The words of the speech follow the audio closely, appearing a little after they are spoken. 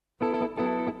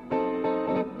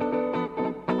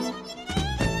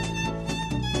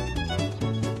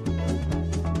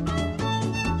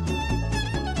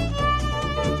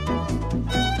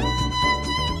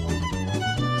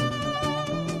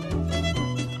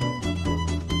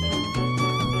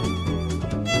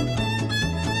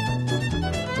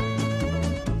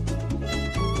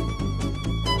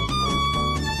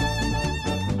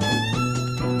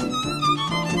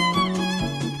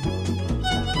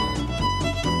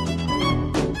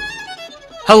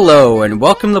Hello, and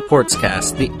welcome to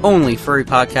Portscast, the only furry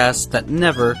podcast that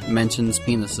never mentions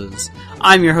penises.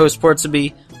 I'm your host,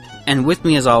 Portsaby, and with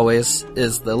me, as always,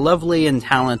 is the lovely and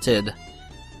talented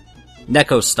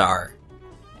Nekostar.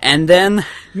 And then,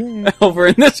 over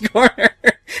in this corner,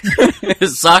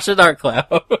 is Sasha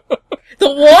Darkcloud. The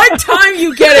one time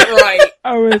you get it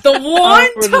right! The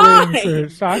one time! For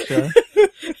Sasha.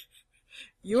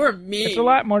 You are mean. It's a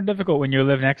lot more difficult when you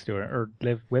live next to her, or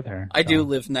live with her. I do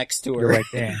live next to her. You're right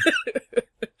there.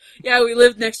 Yeah, we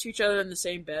live next to each other in the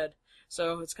same bed,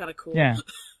 so it's kind of cool. Yeah.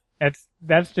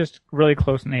 That's just really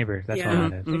close neighbors. That's all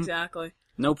it is. Exactly.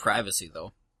 No privacy,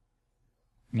 though.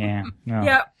 Yeah. No,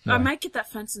 Yeah, no. I might get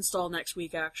that fence installed next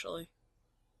week, actually.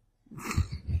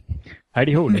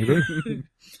 Heidi ho, neighbor.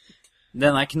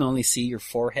 Then I can only see your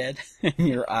forehead and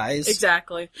your eyes.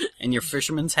 Exactly. And your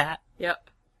fisherman's hat. Yep.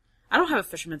 I don't have a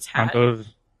fisherman's hat.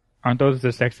 Aren't those the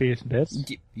sexiest bits?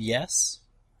 Yes.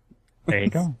 There you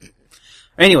go.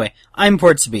 Anyway, I'm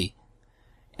Portsaby.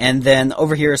 And then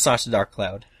over here is Sasha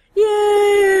Darkcloud.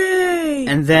 Yay!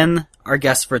 And then our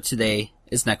guest for today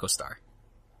is Nekostar.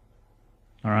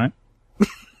 All right.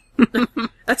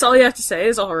 That's all you have to say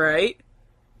is alright.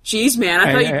 Jeez, man,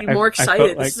 I thought you'd be more excited.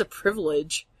 felt like- This is a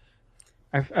privilege.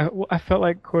 I felt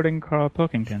like quoting Carl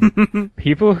Pilkington.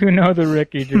 People who know the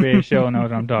Ricky Gervais show know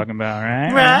what I'm talking about,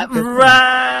 right?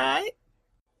 Right.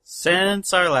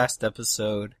 Since our last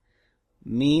episode,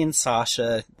 me and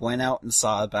Sasha went out and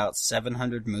saw about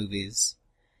 700 movies.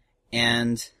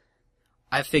 And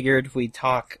I figured we'd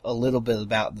talk a little bit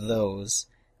about those.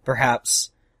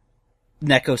 Perhaps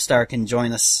Nekostar can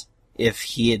join us if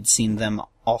he had seen them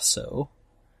also.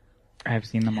 I've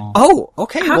seen them all. Oh,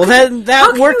 okay. How Well, can- then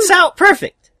that works out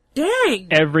perfect. Dang!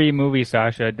 Every movie,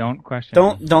 Sasha. Don't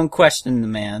question. Don't question the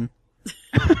man.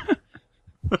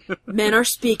 Men are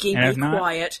speaking, And be if not-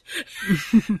 quiet.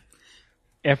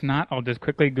 If not, I'll just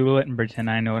quickly Google it and pretend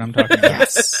I know what I'm talking about.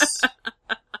 Yes.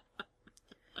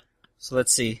 So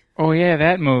let's see. Oh yeah,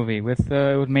 that movie with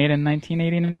it was made in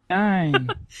 1989.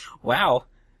 Wow.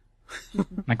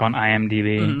 Like on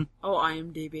IMDb. Mhm. Oh,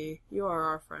 IMDb, you are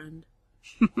our friend.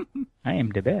 I am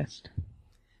the best.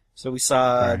 So we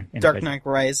saw Sorry, Dark invalid. Knight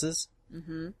Rises.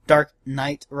 Mm-hmm. Dark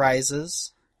Knight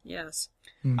Rises. Yes.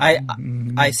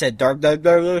 I said Dark.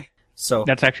 So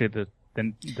That's actually the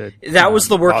That was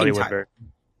the working Bollywood title. version.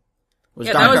 was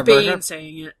Yeah, Dark that was Knight Bane Burger?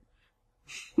 saying it.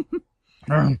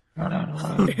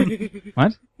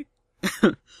 What?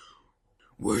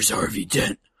 Where's Harvey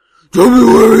Dent? Tell me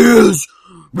where he is.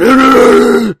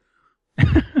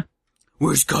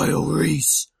 Where's Kyle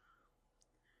Reese?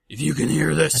 If you can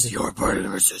hear this, you're part of the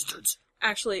resistance.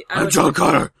 Actually, I'm John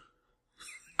Connor.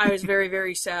 I was very,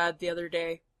 very sad the other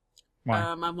day. Why?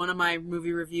 On one of my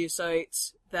movie review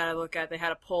sites that I look at, they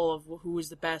had a poll of who was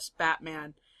the best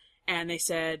Batman, and they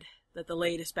said that the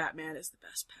latest Batman is the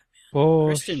best Batman.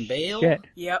 Christian Bale? Shit.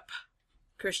 Yep.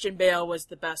 Christian Bale was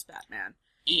the best Batman.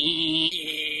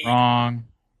 Wrong.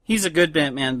 He's a good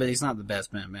Batman, but he's not the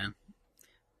best Batman.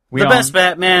 We The all- best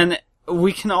Batman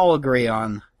we can all agree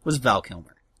on was Val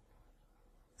Kilmer.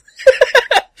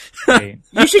 wait.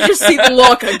 You should just see the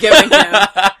look I'm giving him.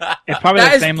 It's probably That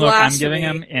the is same look I'm giving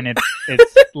blasphemy. him, and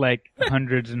it's like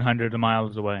hundreds and hundreds of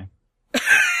miles away.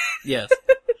 Yes.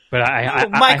 But I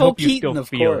Michael hope you Keaton, still of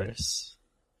feel it. course.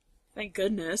 Thank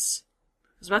goodness.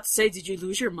 I was about to say, did you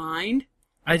lose your mind?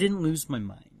 I didn't lose my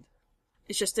mind.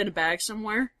 It's just in a bag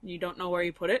somewhere, and you don't know where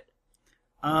you put it?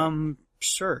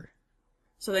 Sure.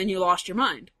 So then you lost your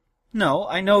mind. No,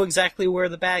 I know exactly where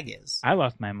the bag is. I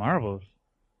lost my marbles.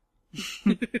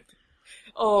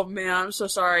 Oh man, I'm so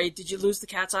sorry. Did you lose the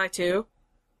cat's eye too?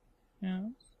 Yeah.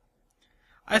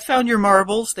 I found your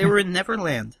marbles. They were in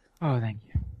Neverland. Oh, thank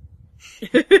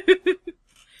you.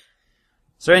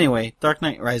 So anyway, Dark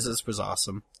Knight Rises was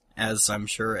awesome, as I'm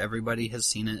sure everybody has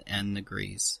seen it and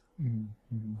agrees.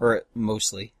 Mm-hmm. Or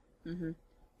mostly.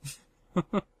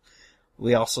 Mm-hmm.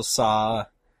 We also saw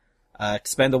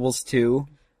Expendables 2.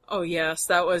 Oh yes,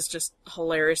 that was just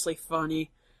hilariously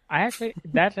funny.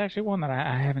 That's actually one that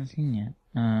I haven't seen yet.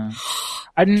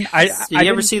 I didn't. Did you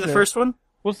ever see the first one?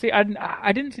 Well, see,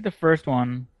 I didn't see the first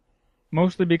one,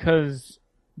 mostly because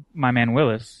my man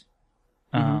Willis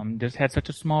just had such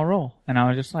a small role, and I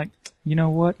was just like, you know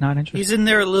what, not interested. He's in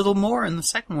there a little more in the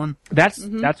second one. That's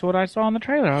what I saw in the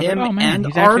trailer. I was Him like, oh man, and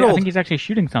he's actually, I Arnold. think he's actually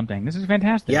shooting something. This is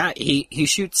fantastic. Yeah, he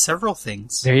shoots several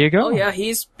things. There you go. Oh yeah,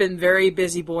 he's been very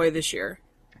busy boy this year.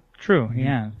 True.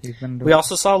 Yeah, he's been. We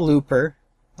also saw Looper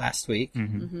last week.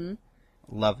 Mm-hmm.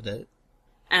 Loved it.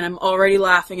 And I'm already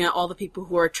laughing at all the people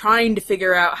who are trying to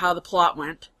figure out how the plot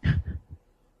went.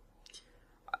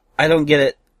 I don't get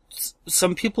it.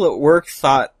 Some people at work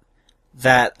thought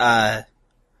that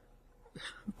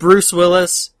Bruce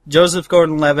Willis, Joseph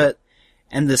Gordon-Levitt,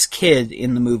 and this kid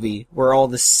in the movie were all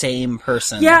the same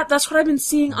person. Yeah, that's what I've been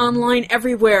seeing online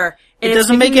everywhere. And It it's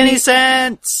doesn't make making any me-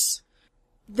 sense!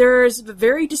 There's a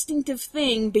very distinctive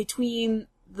thing between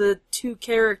the two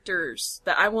characters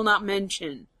that I will not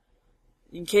mention,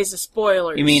 in case of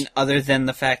spoilers. You mean other than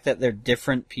the fact that they're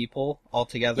different people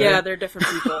altogether? Yeah, they're different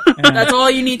people. That's all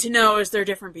you need to know is they're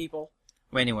different people.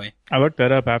 Well, anyway. I looked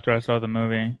that up after I saw the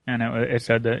movie, and it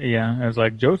said that, it was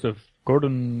like, Joseph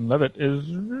Gordon-Levitt is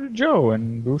Joe,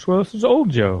 and Bruce Willis is old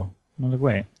Joe. I was like,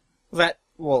 wait.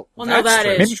 Well, no, that's that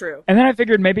true. is true. And then I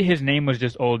figured maybe his name was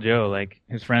just Old Joe, like,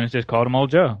 his friends just called him Old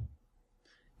Joe.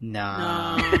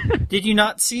 Nah. No. Did you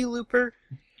not see Looper?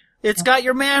 It's got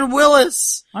your man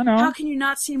Willis! I know, How can you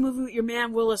not see a movie with your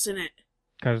man Willis in it?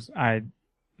 because I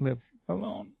live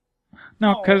alone.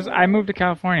 No, because I moved to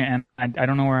California, and I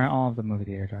don't know where all of the movie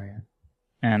theaters are yet.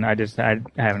 And I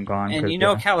haven't gone. And 'cause, you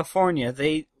know, California,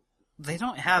 they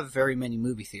don't have very many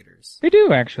movie theaters. they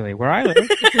do, actually, where I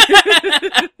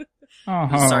live. Oh,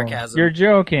 Sarcasm. You're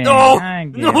joking. No! I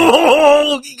get it.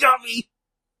 No! You got me!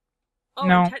 Oh,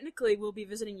 No. and technically we'll be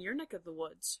visiting your neck of the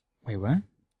woods. Wait, what?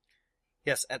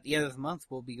 Yes, at the end of the month,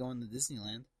 we'll be going to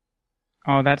Disneyland.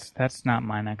 Oh, that's not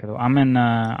my neck of the. I'm in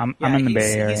I'm in the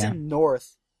Bay Area. He's in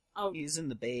North. Oh, He's in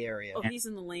the Bay Area. he's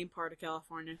in the lame part of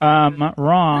California.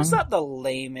 Wrong. That's not the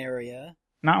lame area.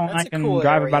 Not when that's I a can cool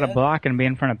drive about a area. block and be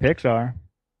in front of Pixar.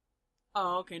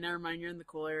 Oh, okay, never mind. You're in the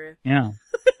cool area. Yeah.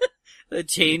 It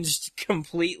changed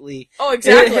completely. Oh,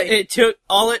 exactly. It took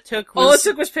All it took was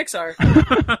Pixar.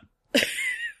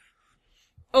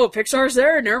 Oh, Pixar's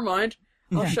there? Never mind.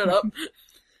 I'll shut up.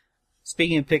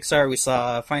 Speaking of Pixar, we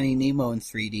saw Finding Nemo in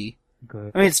 3D.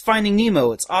 Good. I mean, it's Finding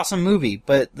Nemo. It's an awesome movie,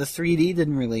 but the 3D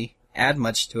didn't really add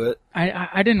much to it.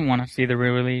 I didn't want to see the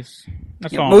re-release.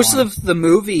 That's all. Most of the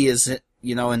movie is,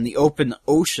 in the open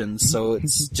ocean, so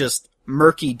it's just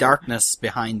murky darkness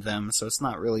behind them, so it's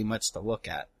not really much to look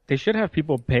at. They should have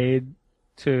people paid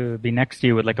to be next to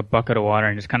you with like a bucket of water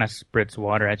and just kind of spritz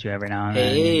water at you every now and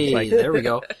then. Hey, It's like, there we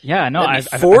go. yeah, no, I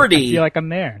That'd be 40. feel like I'm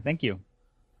there. Thank you.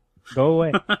 Go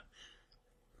away.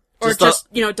 Or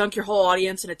Just dunk your whole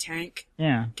audience in a tank.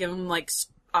 Yeah, Give them,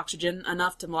 oxygen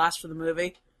enough to last for the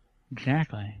movie.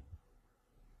 exactly.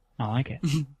 I like it.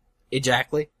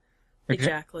 Exactly.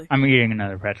 Exactly. I'm eating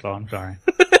another pretzel. I'm sorry.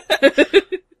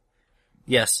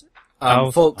 Yes.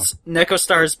 Oh, Folks, Neko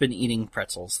Star's been eating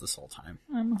pretzels this whole time.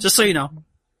 Just so you know.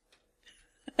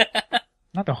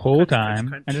 Not the whole Crunch, time.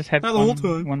 crunch. I just had Not the whole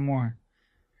time. one more.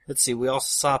 Let's see, we also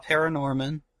saw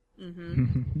Paranorman.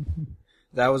 Mm-hmm.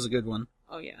 That was a good one.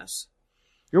 Oh, yes.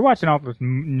 You're watching all those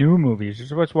new movies. You're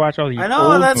supposed to watch all these. I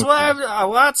know, old that's movies.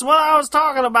 that's what I was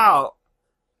talking about.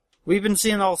 We've been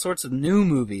seeing all sorts of new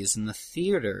movies in the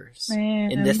theaters.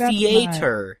 Man, in the that's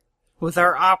theater. With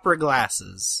our opera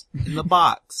glasses. In the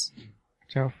box.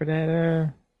 Watch out for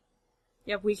that.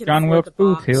 Yeah, we can John afford Wilkes the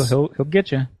Booth. box. He'll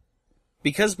get you.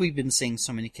 Because we've been seeing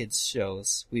so many kids'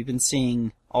 shows, we've been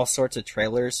seeing all sorts of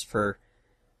trailers for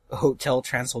Hotel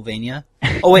Transylvania.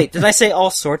 Oh wait, did I say all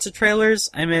sorts of trailers?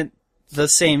 I meant the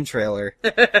same trailer.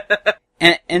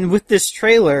 and with this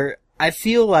trailer, I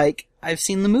feel like I've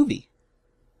seen the movie.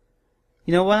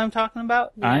 You know what I'm talking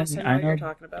about? Yes, I know what you're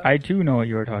talking about. I too know what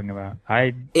you were talking about.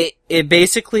 It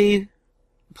basically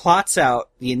plots out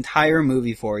the entire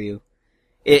movie for you.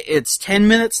 It's 10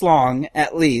 minutes long,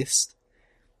 at least.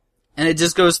 And it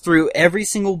just goes through every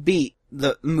single beat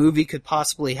the movie could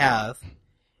possibly have.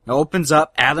 It opens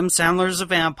up, Adam Sandler's a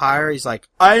vampire, he's like,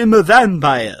 I'm a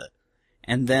vampire.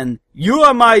 And then, you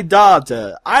are my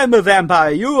daughter, I'm a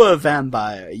vampire, you are a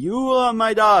vampire, you are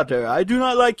my daughter, I do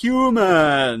not like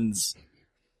humans.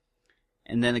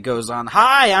 And then it goes on,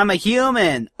 hi, I'm a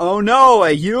human, oh no,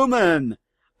 a human.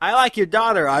 I like your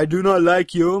daughter, I do not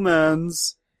like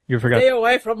humans. You forgot. Stay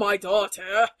away from my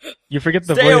daughter. You forget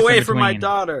the Stay voice away in from my between.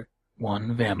 daughter.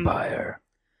 One vampire.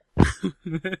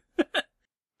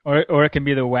 or it can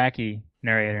be the wacky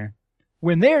narrator.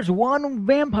 When there's one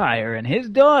vampire and his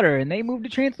daughter and they move to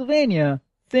Transylvania,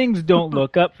 things don't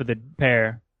look up for the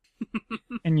pair.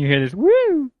 And you hear this,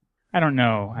 woo! I don't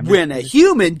know. When a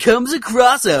human comes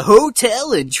across a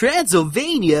hotel in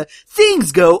Transylvania,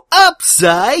 things go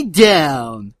upside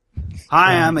down.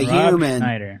 Hi, I'm a Rob human.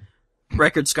 Schneider.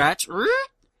 Record scratch.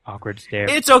 Awkward stare.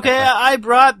 It's okay, I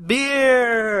brought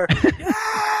beer.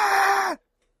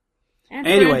 And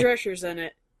Anyway. Fran Drescher's in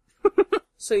it.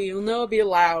 So you'll know it'll be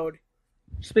loud.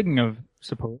 Speaking of,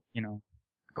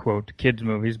 quote, kids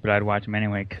movies, but I'd watch them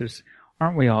anyway, because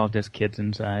aren't we all just kids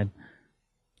inside?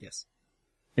 Yes,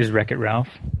 Is Wreck-It Ralph?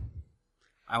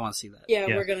 I want to see that. Yeah,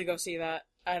 Yes. we're gonna go see that.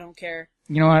 I don't care.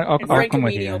 You know what? And I'll come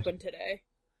with Frankenweenie you guys. opened today.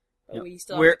 But Yep. we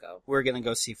still have to go. We're gonna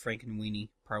go see Frank and Weenie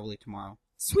probably tomorrow.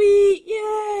 Sweet!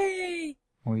 Yay!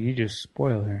 Well, you just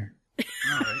spoiled her.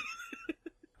 Alright.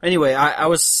 Anyway, I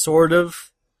was sort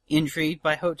of intrigued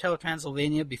by Hotel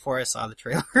Transylvania before I saw the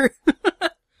trailer.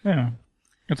 Yeah.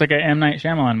 It's like a M. Night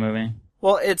Shyamalan movie.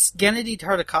 Well, it's Gennady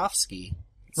Tartakovsky.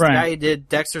 It's Right. the guy who did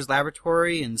Dexter's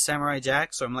Laboratory and Samurai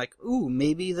Jack, so I'm like, ooh,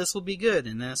 maybe this will be good.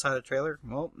 And then I saw the trailer,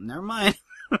 well, never mind.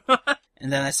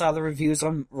 And then I saw the reviews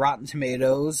on Rotten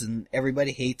Tomatoes, and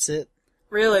everybody hates it.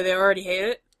 Really? They already hate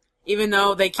it? Even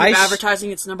though they keep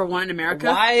advertising it's #1 in America?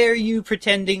 Why are you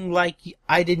pretending like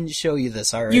I didn't show you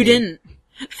this already? You didn't.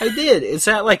 I did. It's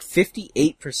at like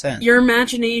 58%. Your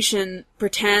imagination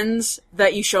pretends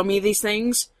that you show me these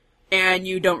things, and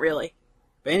you don't really.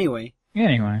 But anyway,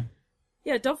 Anyway.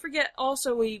 Yeah, don't forget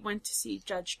also we went to see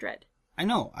Judge Dredd. I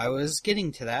know, I was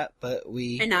getting to that, but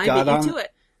And now I beat you to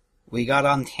it. We got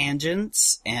on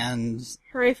tangents, and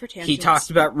Hooray for tangents. he talked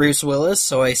about Bruce Willis,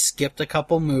 so I skipped a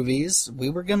couple movies. We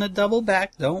were gonna double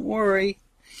back, don't worry.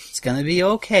 It's gonna be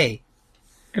okay.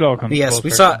 It all comes But yes, full we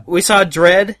circle. saw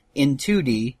Dredd in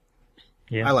 2D.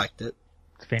 Yeah. I liked it.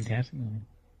 It's a fantastic movie.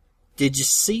 Did you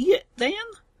see it, Dan?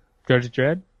 Judge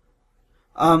Dredd?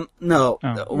 No.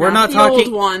 Oh. We're Not not the talking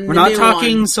old one, We're the not new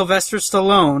talking one. Sylvester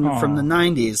Stallone Aw. from the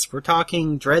 90s. We're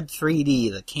talking Dredd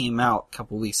 3D that came out a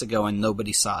couple weeks ago and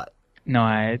nobody saw it. No,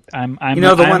 I'm You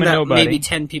know, the I'm one a that nobody. maybe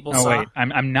 10 people Oh saw? wait,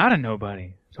 I'm not a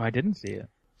nobody, so I didn't see it.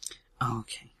 Oh,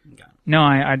 okay. Got it. No,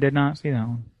 I did not see that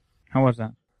one. How was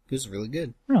that? It was really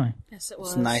good. Really? Yes, it It was.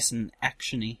 was nice and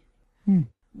actiony. Hmm.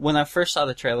 When I first saw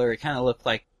the trailer, it kind of looked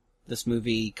like this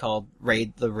movie called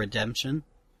Raid the Redemption,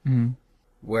 Mm-hmm.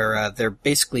 where they're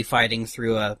basically fighting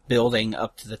through a building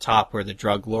up to the top where the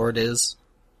drug lord is.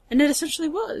 And it essentially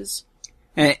was.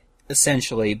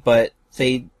 Essentially, but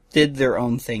they did their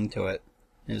own thing to it.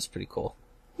 It was pretty cool.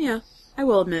 Yeah, I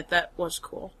will admit that was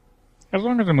cool. As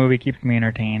long as the movie keeps me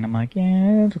entertained, I'm like,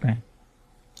 yeah, it's okay.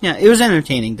 Yeah, it was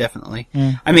entertaining, definitely.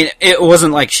 Yeah. I mean, it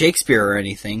wasn't like Shakespeare or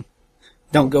anything.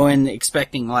 Don't go in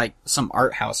expecting like some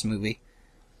art house movie.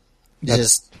 That's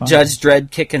Just fine. Judge Dredd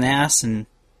kicking ass and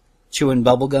chewing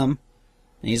bubblegum.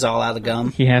 And he's all out of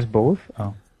gum. He has both?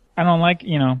 Oh. I don't like,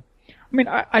 I mean,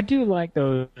 I do like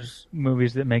those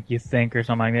movies that make you think or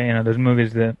something like that, those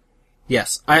movies that...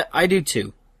 Yes, I do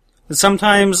too.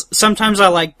 Sometimes I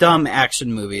like dumb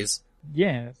action movies.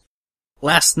 Yeah.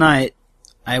 Last night,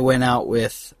 I went out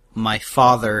with my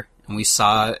father and we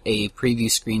saw a preview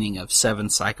screening of 7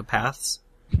 Psychopaths.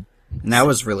 And that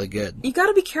was really good. You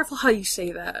gotta be careful how you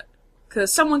say that.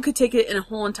 Because someone could take it in a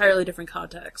whole entirely different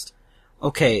context.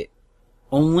 Okay,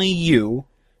 only you.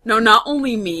 No, not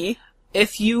only me.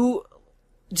 If you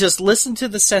just listen to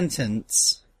the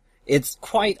sentence, it's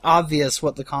quite obvious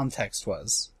what the context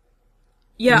was.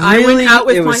 Yeah, I went Really, out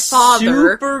with it my was father.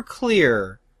 super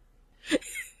clear.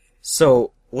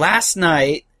 So, last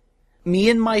night, me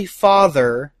and my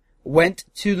father went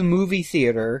to the movie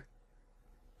theater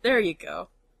There you go.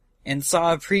 and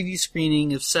saw a preview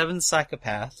screening of 7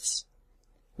 Psychopaths,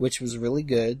 which was really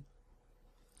good.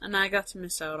 And I got to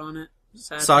miss out on it.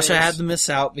 Sad Sasha face. had to miss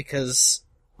out because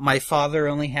my father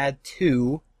only had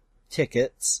 2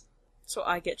 tickets. So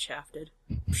I get shafted.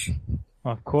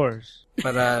 Of course.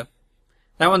 But,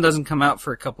 that one doesn't come out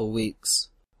for a couple weeks.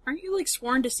 Aren't you,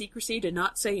 sworn to secrecy to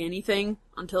not say anything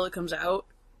until it comes out?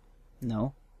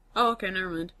 No. Oh, okay, never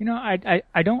mind. I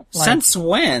don't like... Since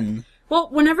when? Well,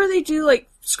 whenever they do,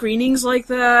 screenings like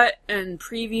that and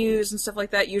previews and stuff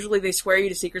like that, usually they swear you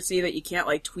to secrecy that you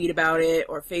can't, tweet about it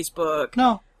or Facebook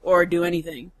No. or do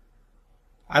anything.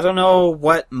 I don't know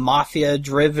what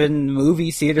mafia-driven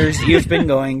movie theaters you've been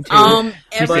going to.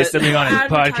 He said something on his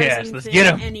podcast. Let's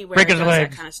get him. Anywhere Break his does legs.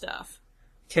 That kind of stuff.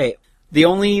 Okay, the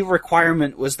only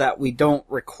requirement was that we don't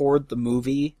record the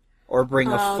movie or bring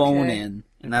a Oh, phone okay. in,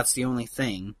 and that's the only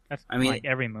thing. That's I mean- like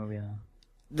every movie,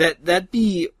 though. That'd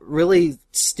be really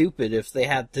stupid if they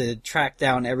had to track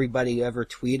down everybody who ever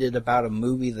tweeted about a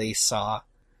movie they saw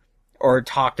or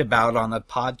talked about on a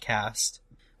podcast.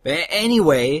 But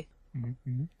anyway,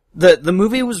 Mm-hmm. the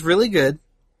movie was really good,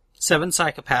 7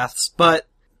 Psychopaths, but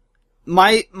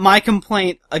my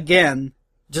complaint, again,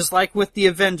 just like with the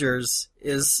Avengers,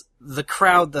 is the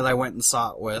crowd that I went and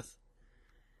saw it with.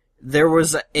 There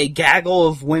was a gaggle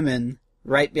of women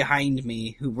right behind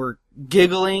me who were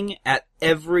giggling at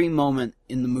every moment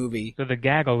in the movie. So the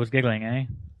gaggle was giggling, eh?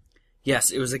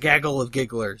 Yes, it was a gaggle of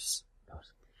gigglers.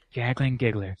 Gaggling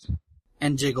gigglers.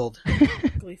 And jiggled.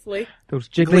 Gleefully. Those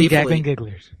jiggling, Gleefully. gaggling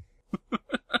gigglers.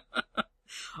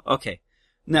 Okay.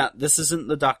 Now, this isn't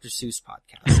the Dr. Seuss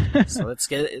podcast, so let's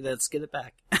get it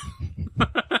back.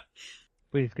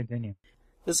 Please continue.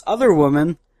 This other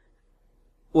woman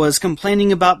was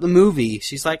complaining about the movie.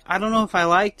 She's like, I don't know if I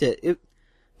liked it.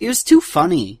 It was too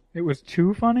funny. It was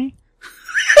too funny?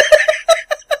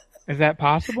 Is that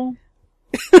possible?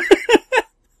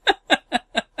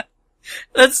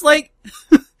 That's like,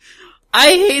 I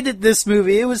hated this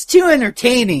movie. It was too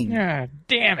entertaining. Yeah,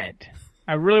 damn it.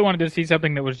 I really wanted to see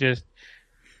something that was just,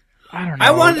 I don't know.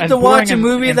 I wanted as to watch a boring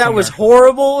movie as that was Infomercial.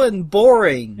 horrible and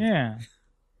boring. Yeah.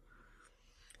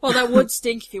 Well, that would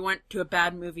stink if you went to a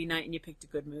bad movie night and you picked a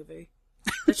good movie.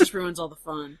 That just ruins all the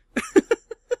fun.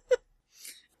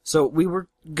 So we were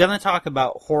gonna talk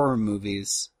about horror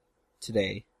movies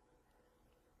today,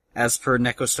 as per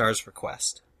Neko Star's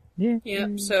request. Yeah.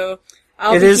 Yep, so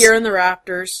I'll It be is- here in the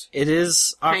Raptors. It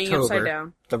is Hanging upside October.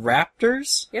 down. The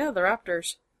Raptors? Yeah, the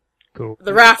Raptors. Cool.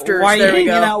 The Rafters, Why are you there we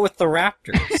hanging go. out with the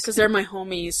Raptors? Because they're my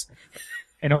homies.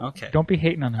 And don't, Okay. don't be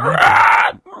hating on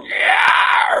them.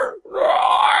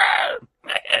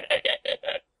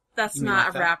 That's You mean not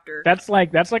like a that? raptor. That's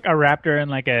like a raptor in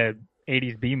like a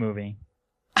 80s B movie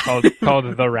called The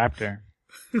Raptor.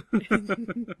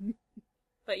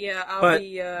 But yeah, I'll But-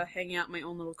 be hanging out in my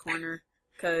own little corner.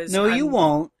 Cause No, you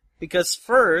won't, because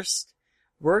first,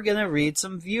 we're gonna read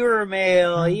some viewer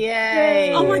mail.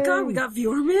 Yay! Oh my god, we got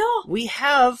viewer mail? We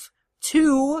have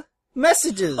 2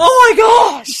 messages. Oh my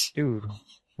gosh! Dude,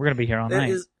 we're going to be here all That night.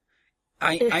 is,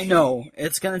 I know.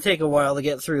 It's gonna take a while to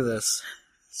get through this.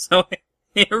 So,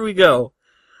 here we go.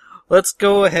 Let's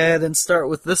go ahead and start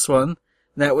with this one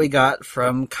that we got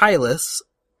from Kylis.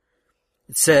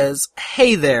 It says,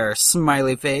 "Hey there,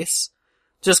 smiley face.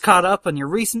 Just caught up on your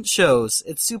recent shows.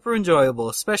 It's super enjoyable,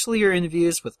 especially your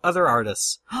interviews with other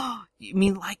artists." You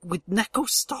mean like with Neko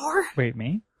Star? Wait,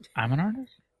 me? I'm an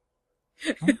artist?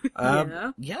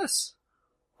 Yeah. Yes.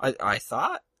 I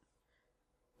thought.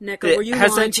 Neko, were you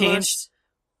Has lying that to changed?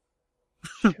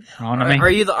 On to me.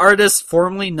 Are you the artist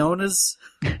formerly known as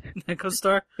Neko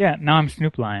Star? Yeah, now I'm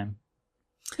Snoop Lion.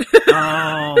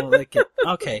 Oh,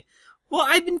 okay. Well,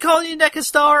 I've been calling you Neko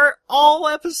Star all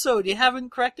episode. You haven't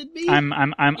corrected me? I'm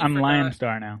forgot. Lion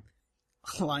Star now.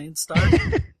 Lion Star?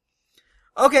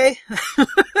 Okay.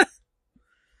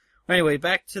 Anyway,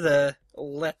 back to the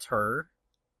letter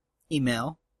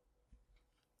email.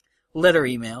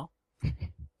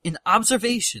 An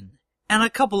observation and a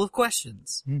couple of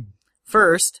questions. Hmm.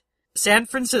 First, San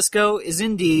Francisco is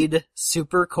indeed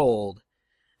super cold.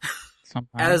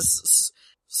 Sometimes. As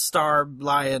Star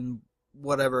Lion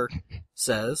whatever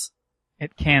says.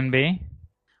 It can be.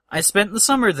 I spent the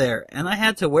summer there, and I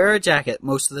had to wear a jacket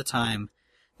most of the time.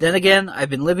 Then again, I've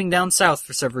been living down south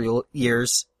for several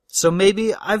years, so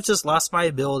maybe I've just lost my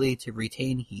ability to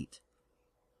retain heat.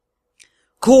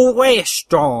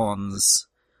 Questions.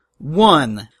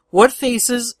 1. What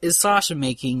faces is Sasha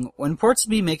making when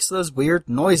Portsby makes those weird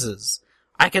noises?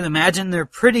 I can imagine they're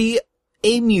pretty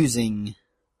amusing.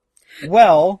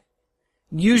 Well,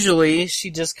 usually she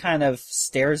just kind of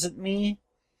stares at me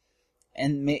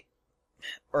and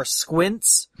or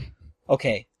squints.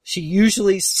 Okay, she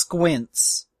usually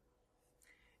squints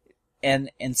and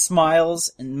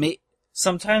smiles and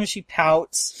sometimes she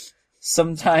pouts.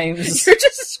 Sometimes You're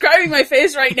just describing my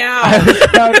face right now. I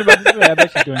was about to say, I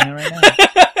bet she's doing that right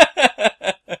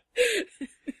now.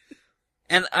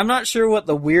 and I'm not sure what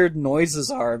the weird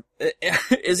noises are.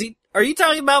 Are you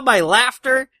talking about my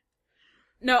laughter?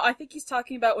 No, I think he's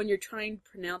talking about when you're trying to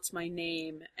pronounce my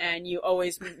name and you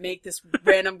always make this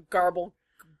random gobbledygook.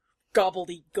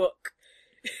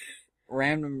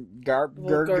 Random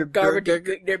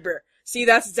See,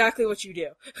 that's exactly what you do.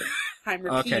 I'm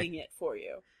Okay. repeating it for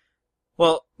you.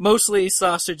 Well, mostly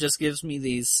Sasha just gives me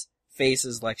these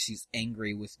faces like she's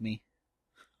angry with me.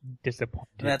 Disappointed.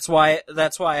 That's why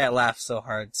I laugh so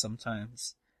hard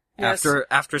sometimes. Yes.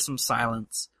 After some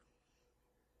silence.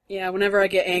 Yeah, whenever I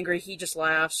get angry, he just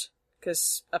laughs.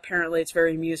 Because apparently it's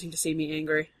very amusing to see me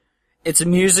angry. It's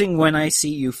amusing when I see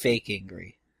you fake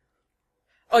angry.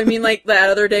 Oh, you mean like that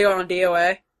other day on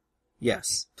DOA?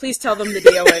 Yes. Please tell them the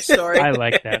DOA story. I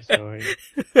like that story.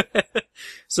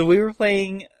 So we were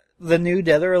playing the new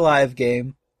Dead or Alive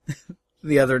game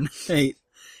the other night.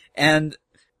 And,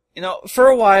 for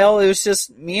a while it was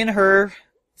just me and her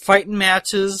fighting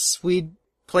matches. We'd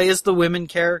play as the women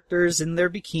characters in their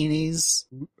bikinis.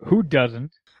 Who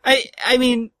doesn't? I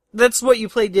mean, that's what you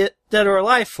play Dead or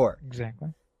Alive for,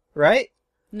 Exactly. right?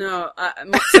 No,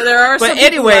 so there are But some people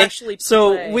who anyway, actually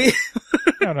so play. we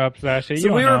Shut up, Sasha. You so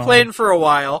don't we were know. playing for a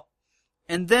while,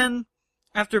 and then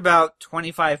after about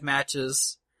 25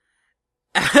 matches,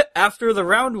 after the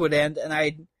round would end and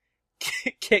I'd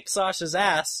kick Sasha's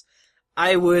ass,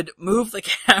 I would move the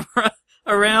camera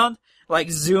around,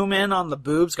 like zoom in on the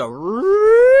boobs, go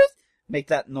make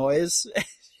that noise.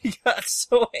 He got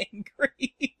so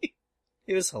angry.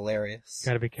 It was hilarious.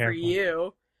 Gotta be For careful.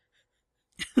 you.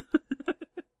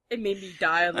 It made me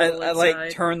die a I little inside. like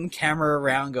turn the camera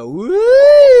around, go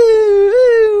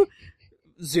woo,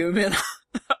 zoom in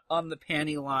on the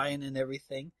panty line and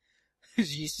everything.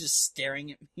 She's just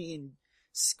staring at me and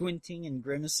squinting and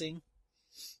grimacing.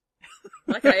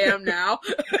 Like I am now.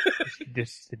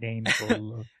 Disdainful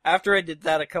look. After I did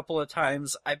that a couple of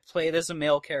times, I played as a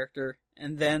male character,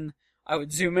 and then I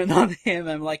would zoom in on him.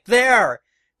 I'm like, there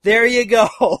you go,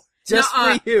 just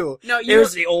Nuh-uh. for you. No, you.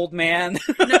 There's the old man.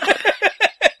 No.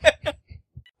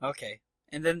 Okay,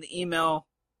 and then the email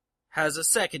has a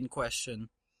second question.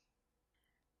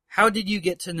 How did you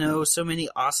get to know so many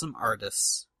awesome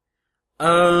artists?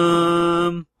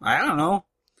 I don't know.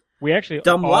 We actually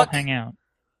Dumb all luck? hang out.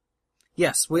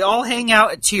 Yes, we all hang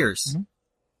out at Cheers. Mm-hmm.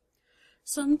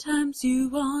 Sometimes you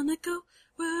wanna go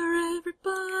where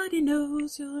everybody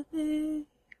knows your name.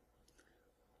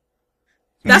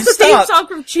 That's You the theme stopped. song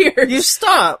from Cheers. You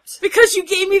stopped. Because you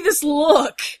gave me this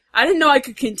look. I didn't know I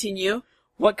could continue.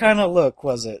 What kind of look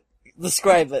was it?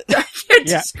 Describe it. I can't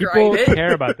Yeah, describe people it.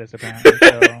 care about this apparently.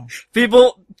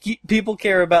 So People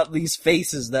care about these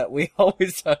faces that we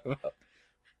always talk about.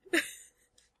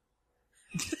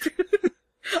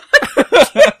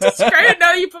 Describe it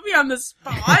now. You put me on the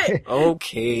spot.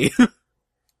 Okay.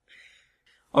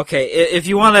 Okay, if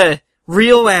you want a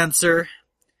real answer,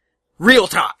 real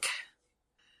talk.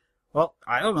 Well,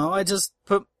 I don't know. I just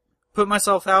put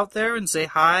myself out there and say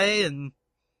hi, and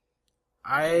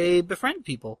I befriend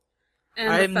people. And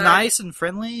the I'm fact- nice and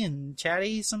friendly and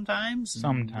chatty sometimes.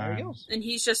 And there we go. sometimes. And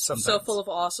he's just so Sometimes. full of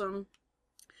awesome.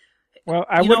 Well,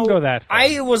 I You wouldn't know, go that far.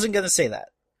 I wasn't gonna say that.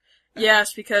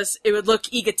 Yes, because it would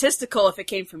look egotistical if it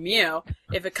came from you.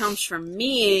 If it comes from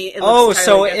me, it looks Oh,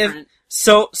 entirely so different.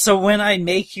 so when I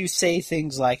make you say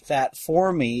things like that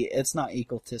for me, it's not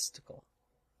egotistical.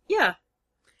 Yeah.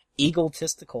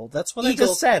 Egotistical. That's what I Eagle.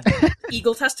 just said.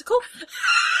 Eagle testicle?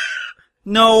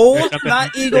 No, There's something-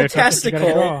 not there's something you gotta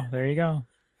egotistical. draw. There you go.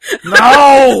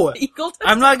 No! Eagle testicle?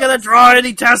 I'm not gonna draw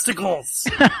any testicles.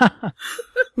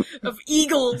 Of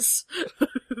eagles.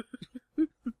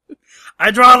 I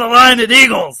draw the line at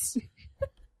eagles.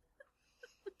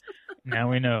 Now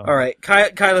we know. Alright,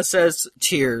 Kyla says,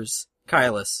 cheers,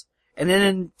 Kylis. And then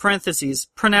in parentheses,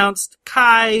 pronounced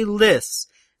Kylis,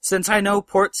 since I know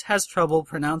Ports has trouble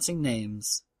pronouncing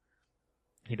names.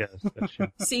 He does. That's true.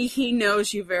 See, he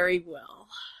knows you very well.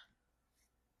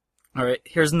 Alright,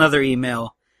 here's another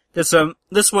email. This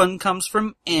one comes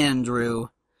from Andrew.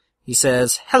 He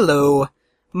says, hello,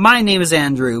 my name is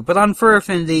Andrew, but on Fur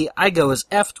Affinity, I go as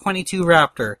F22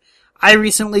 Raptor. I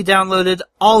recently downloaded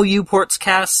all U-Ports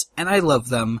casts, and I love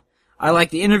them. I like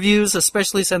the interviews,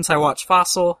 especially since I watch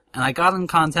Fossil, and I got in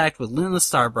contact with Luna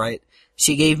Starbright.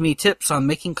 She gave me tips on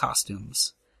making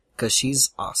costumes. 'Cause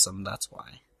she's awesome, that's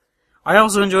why. I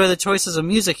also enjoy the choices of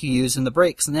music you use in the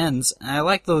breaks and ends, and I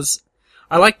like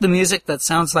the music that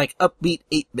sounds like upbeat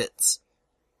 8-bits.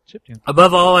 Chiptune.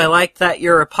 Above all, I like that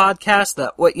you're a podcast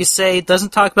that what you say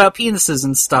doesn't talk about penises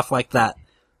and stuff like that.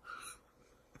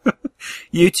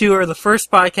 You two are the first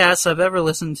podcasts I've ever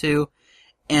listened to,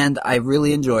 and I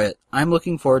really enjoy it. I'm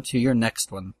looking forward to your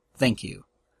next one. Thank you.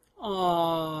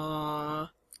 Aww.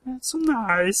 That's so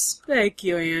nice. Thank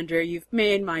you, Andrew. You've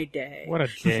made my day. What a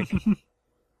dick.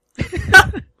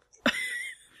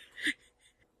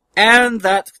 And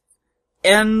that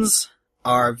ends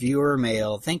our viewer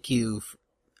mail. Thank you,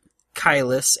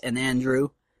 Kylis and Andrew.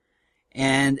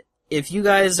 And if you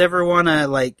guys ever want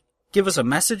to, give us a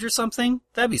message or something,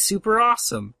 that'd be super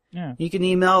awesome. Yeah. You can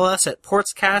email us at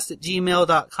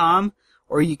portscast@gmail.com,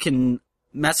 or you can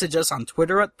message us on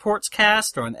Twitter at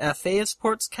portscast, or on FA as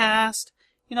portscast,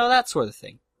 that sort of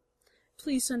thing.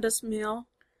 Please send us mail.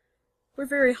 We're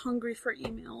very hungry for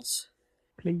emails.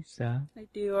 Please, sir. I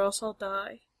do, or else I'll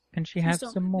die. Can she Please have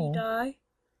don't some let me more? die.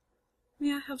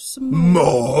 May I have some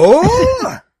more?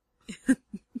 More?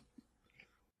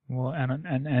 Well,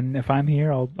 and if I'm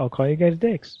here, I'll call you guys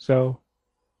dicks. So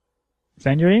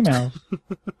send your emails.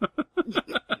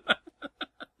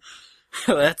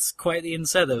 That's quite the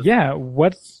incentive. Yeah.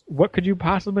 What could you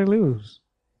possibly lose?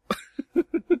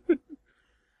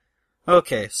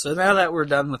 Okay, so now that we're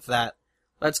done with that,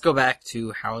 let's go back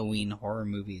to Halloween horror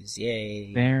movies.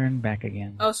 Yay. There and back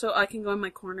again. Oh, so I can go in my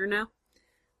corner now?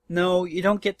 No, you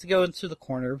don't get to go into the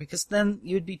corner, because then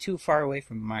you'd be too far away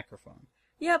from the microphone.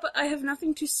 Yeah, but I have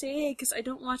nothing to say because I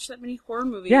don't watch that many horror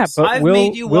movies. Yeah, but I've we'll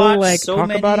made you watch so talk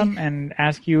many- about them and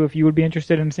ask you if you would be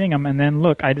interested in seeing them, and then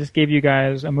look, I just gave you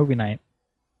guys a movie night.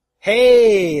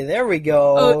 Hey, there we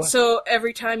go. Oh, so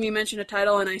every time you mention a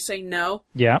title and I say no?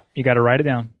 Yeah, you got to write it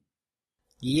down.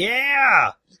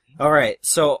 Yeah! Alright,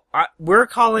 so we're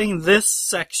calling this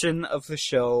section of the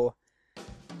show,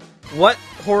 What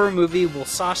Horror Movie Will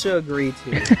Sasha Agree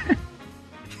To?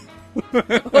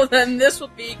 Well, then this will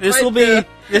be.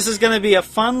 This is going to be a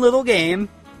fun little game.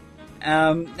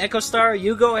 Echo Star,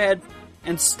 you go ahead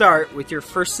and start with your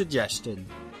first suggestion.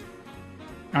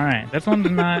 All right, this one's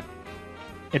not.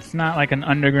 It's not like an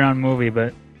underground movie,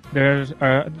 but there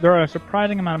are a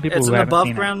surprising amount of people It's who an haven't seen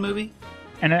above-ground movie? it.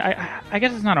 And I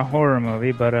guess it's not a horror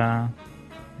movie, but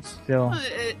it's still.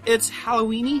 It's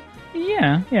Halloween-y?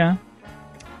 Yeah.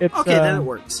 It's Okay, then it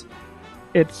works.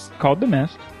 It's called The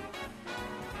Mist.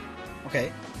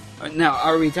 Okay. Now,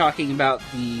 are we talking about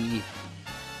the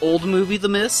old movie, The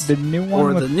Mist? The new one,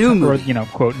 Or with, the new movie? or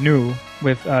quote new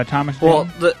with Thomas Jane. Well,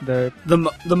 the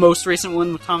the most recent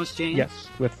one with Thomas Jane? yes,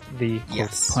 with the quote,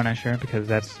 Yes. Punisher,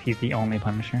 because he's the only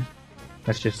Punisher.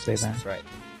 Let's just say that. That's right.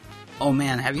 Oh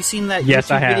man, have you seen that Yes,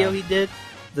 YouTube I have. video he did?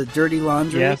 The Dirty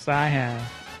Laundry? Yes, I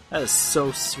have. That is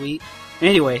so sweet.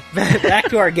 Anyway, back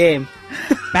to our game.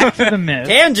 Back to The Mist.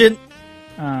 Tangent!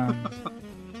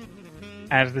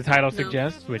 As the title No.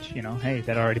 suggests, which, hey,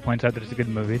 that already points out that it's a good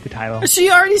movie, the title.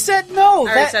 She already said no!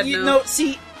 I already said no. No,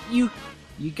 see, you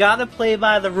gotta play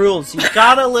by the rules. You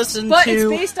gotta listen But to... it's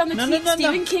based on the No.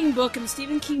 Stephen King book, and the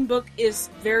Stephen King book is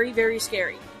very, very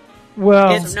scary.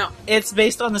 Well, It's, no. it's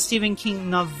based on the Stephen King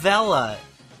novella.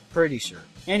 Pretty sure.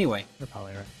 Anyway, you're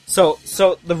probably right. so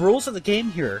the rules of the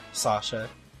game here, Sasha,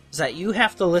 is that you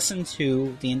have to listen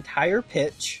to the entire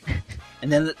pitch, and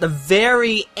then at the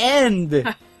very end,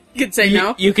 You could say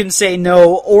no. you can say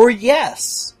no or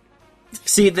yes.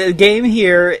 See, the game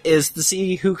here is to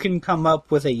see who can come up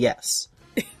with a yes.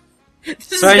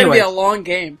 This is So going to anyway. be a long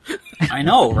game. I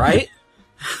know, right?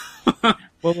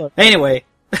 Well, look, Anyway,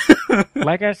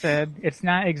 like I said, it's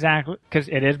not exactly, because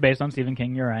it is based on Stephen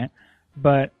King, you're right,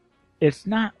 but it's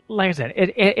not, like I said,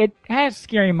 it has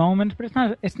scary moments, but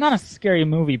it's not a scary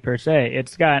movie per se.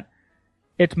 It's kind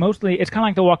of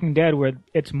like The Walking Dead, where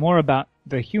it's more about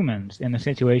the humans in the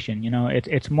situation,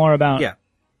 it's more about Yeah.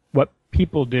 what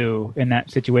people do in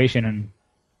that situation, and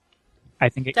I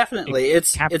think definitely,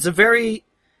 it's captures- very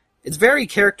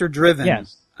character driven.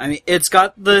 Yes. I mean, it's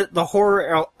got the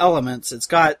horror elements. It's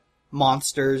got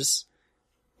monsters.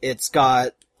 It's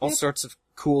got all sorts of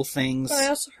cool things. But I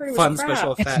also heard it was fun crap.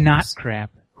 special effects. It's not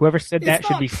crap. Whoever said that It's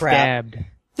should not be crap. stabbed.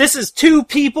 This is two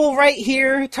people right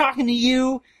here talking to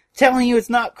you, telling you it's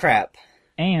not crap.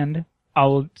 And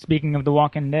speaking of The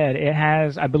Walking Dead, it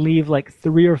has, I believe, like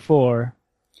 3 or 4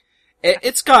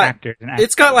 It's got actors and actors.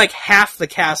 it's got like half the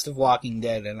cast of Walking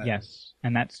Dead in it. Yes,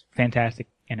 and that's fantastic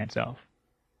in itself.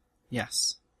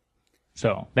 Yes.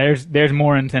 So there's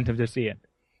more incentive to see it.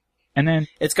 And then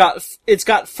It's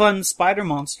got fun spider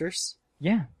monsters.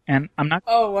 yeah, and I'm not,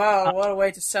 Oh, wow. What a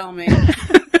way to sell me.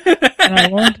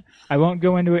 and I won't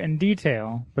go into it in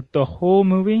detail, but the whole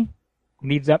movie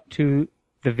leads up to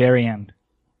the very end,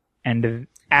 and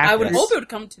after, I would hope it would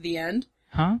come to the end.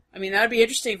 huh? I mean, that would be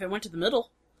interesting if it went to the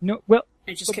middle. No, well,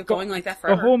 And it just kept the- going like that the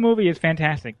forever. whole movie is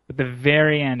fantastic, but the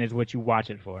very end is what you watch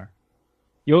it for.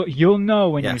 You'll know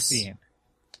when you Yes. see it.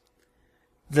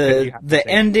 The You have to the say.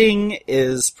 ending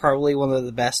is probably one of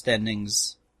the best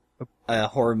endings a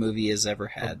horror movie has ever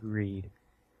had. Agreed.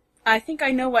 I think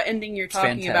I know what ending you're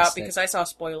talking about fantastic. because I saw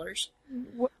spoilers.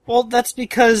 Well, that's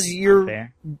because you're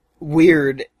There.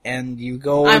 weird and you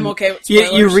go. I'm and okay with You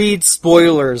spoilers. read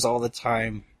spoilers all the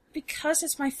time. Because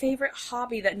it's my favorite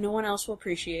hobby that no one else will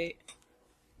appreciate.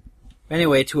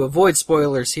 Anyway, to avoid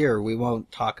spoilers here, we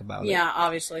won't talk about it. Yeah,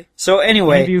 obviously. So Any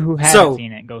anyway, of you who haven't so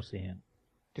seen it, go see it.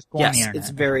 Just go on the yes, internet. it's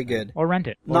very good. Or rent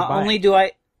it. Or Not buy only it. do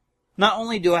I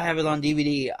have it on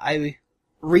DVD, I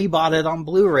rebought it on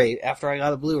Blu-ray after I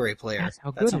got a Blu-ray player. That's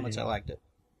how good it much is. I liked it.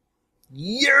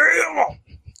 Yeah.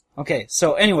 Okay,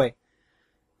 so anyway,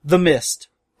 The Mist,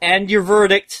 and your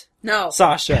verdict, No.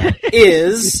 Sasha,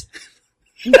 is.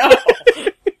 No.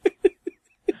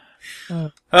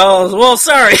 Oh well,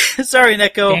 sorry, sorry,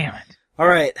 Neko. Damn it. All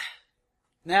right,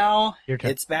 now Your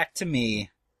turn. it's back to me.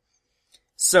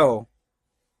 So,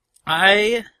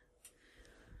 I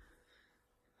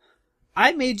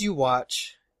made you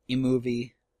watch a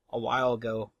movie a while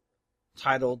ago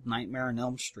titled Nightmare on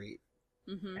Elm Street,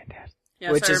 Mm-hmm. Fantastic.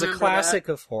 Yes, which I is a remember classic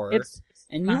of horror, It's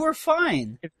and not- you were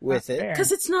fine it's with not it. fair.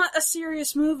 Because it's not a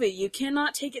serious movie. You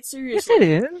cannot take it Yes, seriously. it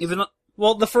is. Even though,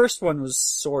 well, the first one was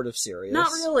sort of serious.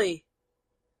 Not really.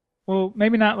 Well,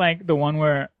 maybe not like the one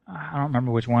where I don't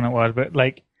remember which one it was, but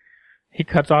like he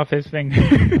cuts off his fingers,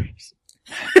 and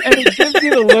it gives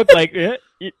you the look like look,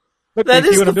 That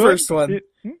you see is what the I'm doing? first one.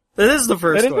 That is the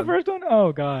first That is one. the first one.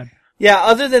 Oh God. Yeah,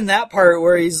 other than that part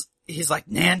where he's like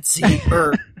Nancy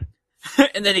or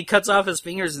And then he cuts off his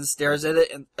fingers and stares at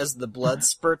it, and as the blood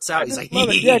spurts out, he's like,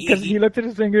 yeah, because he looks at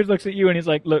his fingers, looks at you, and he's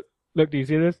like, look, do you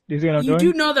see this? Do you see what I'm You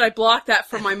doing? do know that I blocked that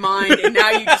from my mind, and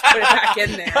now you just put it back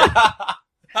in there.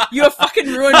 You have fucking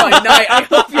ruined my night. I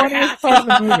hope you're Funniest happy. part of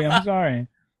the movie, I'm sorry.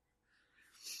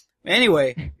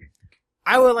 Anyway,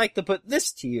 I would like to put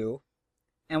this to you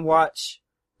and watch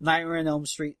Nightmare on Elm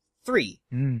Street 3.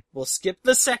 Mm. We'll skip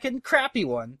the second crappy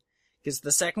one, because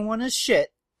the second one is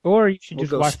shit. Or you should We'll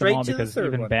just go watch them straight all to the because third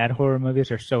even one. bad horror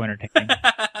movies are so entertaining.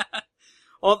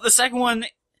 Well, the second one,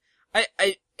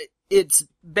 it's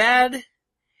bad,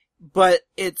 but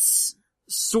it's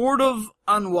sort of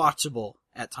unwatchable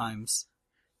at times.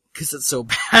 Because it's so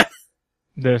bad.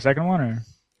 The second one, or?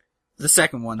 The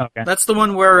second one. Okay. That's the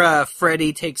one where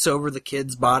Freddy takes over the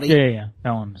kid's body. Yeah.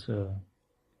 That one's,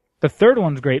 the third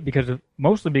one's great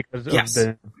mostly because Yes. of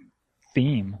the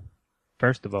theme,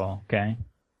 first of all, okay?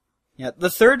 Yeah, the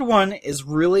third one is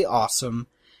really awesome.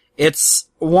 It's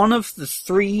one of the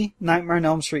 3 Nightmare on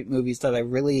Elm Street movies that I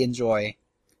really enjoy.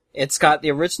 It's got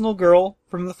the original girl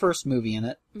from the first movie in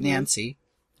it, Nancy,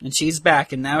 and she's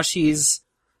back, and now she's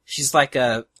like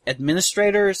a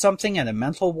administrator or something at a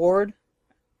mental ward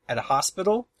at a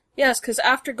hospital. Yes, because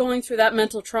after going through that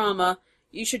mental trauma,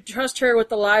 you should trust her with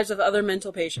the lives of other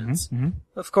mental patients. Mm-hmm.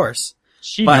 Of course.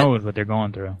 She But- knows what they're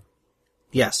going through.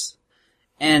 Yes.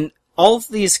 And all of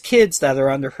these kids that are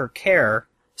under her care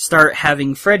start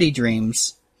having Freddy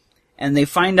dreams, and they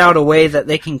find out a way that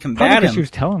they can Probably combat because she him.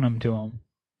 was telling them to him.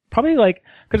 Probably like,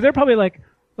 because they're probably like,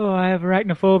 oh, I have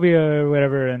arachnophobia or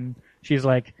whatever, and she's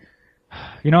like,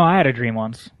 I had a dream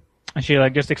once. And she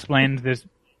like just explains this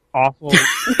awful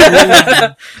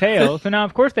tale. So now,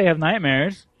 of course, they have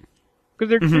nightmares because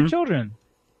they're children.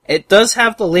 It does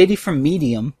have the lady from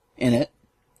Medium in it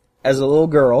as a little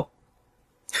girl.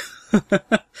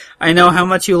 I know how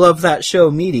much you love that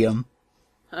show, Medium.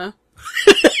 Huh?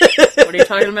 What are you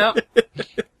talking about?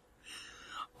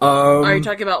 Are you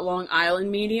talking about Long Island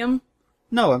Medium?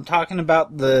 No, I'm talking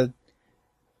about the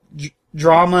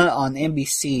drama on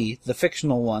NBC, the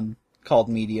fictional one called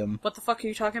Medium. What the fuck are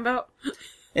you talking about?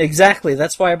 Exactly,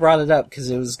 that's why I brought it up, because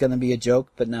it was going to be a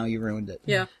joke, but now you ruined it.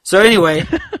 Yeah. So anyway...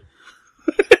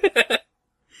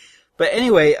 But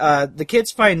anyway, the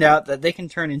kids find out that they can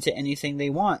turn into anything they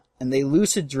want, and they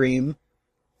lucid dream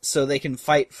so they can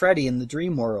fight Freddy in the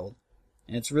dream world.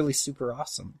 And it's really super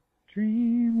awesome.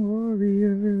 Dream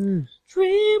Warriors.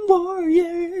 Dream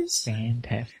Warriors!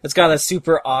 Fantastic. It's got a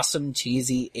super awesome,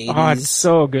 cheesy 80s Oh, it's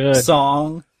so good.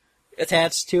 song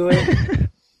attached to it.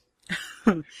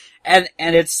 and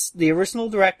it's the original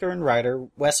director and writer,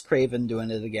 Wes Craven, doing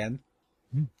it again.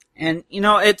 And,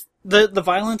 the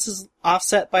violence is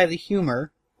offset by the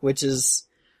humor, which is...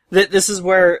 This is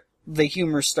where the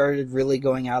humor started really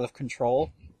going out of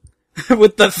control.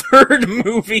 With the third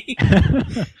movie.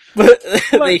 But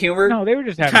the humor No, they were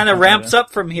just having kind of fun ramps with it.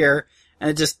 up from here, and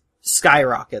it just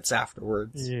skyrockets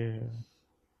afterwards. Yeah.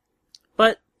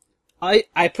 But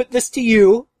I put this to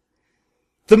you,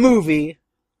 the movie,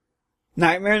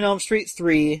 Nightmare on Elm Street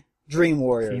 3, Dream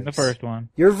Warriors. Seen the first one.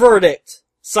 Your verdict,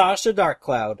 Sasha Dark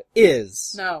Cloud,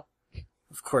 is... No.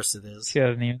 Of course it is. She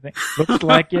doesn't even think. Looks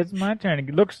like it's my turn.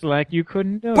 It looks like you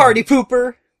couldn't do it. Party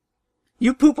pooper!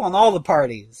 You poop on all the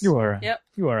parties. You are. Yep.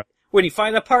 You are. When you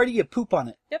find a party, you poop on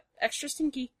it. Yep. Extra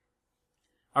stinky.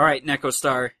 Alright, Neko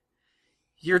Star.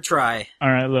 Your try. All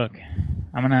right. Look,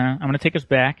 I'm gonna take us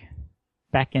back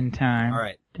in time.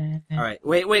 Alright. Alright.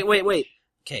 Wait.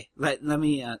 Okay, let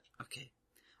me, okay.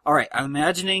 Alright, I'm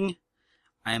imagining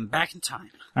I am back in time.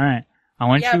 All right. I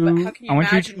want Yeah, you. but how can you I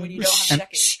want imagine you when to you don't have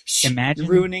seconds? imagine.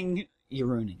 You're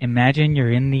ruining. Imagine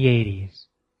you're in the 80s.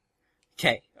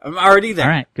 Okay, I'm already there.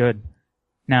 All right. Good.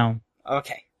 Now,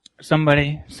 Okay. some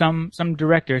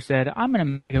director said, "I'm gonna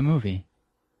make a movie,"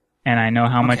 and I know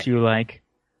how much Okay. you like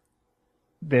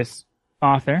this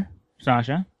author,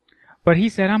 Sasha, but he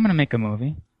said, "I'm gonna make a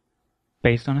movie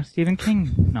based on a Stephen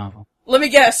King novel." Let me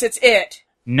guess, it's It.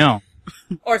 No,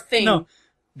 Or Thing. No.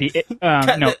 it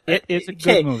is a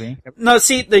Okay. good movie. No,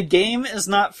 see, the game is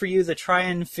not for you to try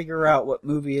and figure out what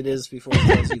movie it is before it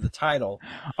tells you the title.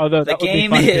 Although The that would be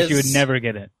game fun because you is- would never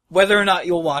get it. Whether or not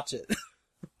you'll watch it.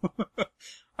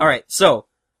 Alright, so,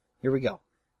 here we go.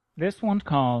 This one's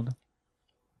called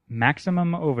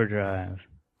Maximum Overdrive.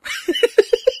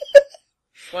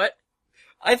 What?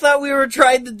 I thought we were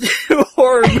trying to do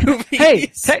horror movies. Hey,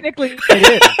 technically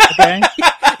it is, okay?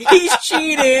 He's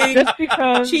cheating! Just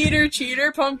because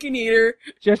Cheater, pumpkin eater.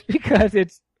 just because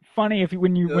it's funny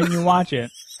when you watch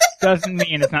it doesn't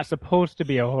mean it's not supposed to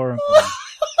be a horror movie.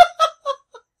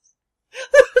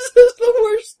 This is the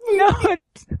worst movie. No,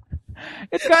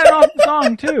 it's got an awesome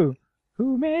song too.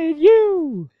 Who made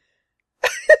you?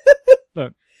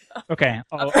 Look. Okay,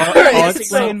 I'll It's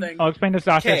explain. something. I'll explain to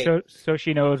Sasha Okay. so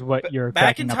she knows what you're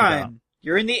Back in cracking up about. time.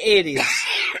 You're in the 80s.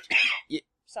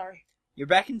 Sorry. You're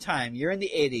back in time. You're in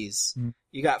the 80s. Mm.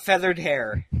 You got feathered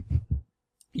hair.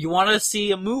 You want to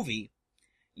see a movie.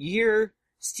 You hear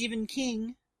Stephen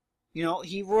King. You know,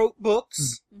 he wrote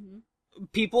books. Mm-hmm.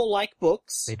 People like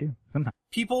books. They do. Sometimes.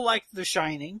 People like The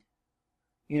Shining.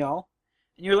 You know?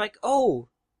 And you're like, oh,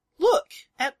 look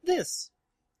at this.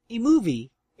 A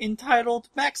movie entitled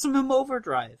Maximum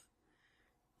Overdrive.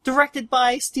 Directed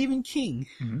by Stephen King.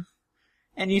 Mhm.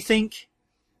 And you think,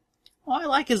 well, I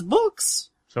like his books.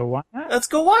 So why not? Let's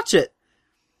go watch it.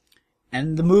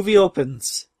 And the movie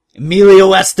opens.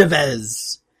 Emilio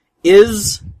Estevez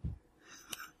is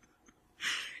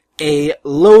a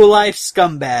low-life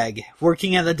scumbag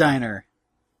working at a diner.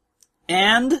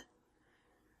 And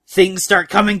things start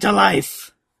coming to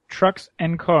life. Trucks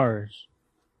and cars.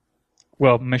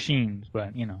 Well, machines,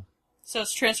 but you know. So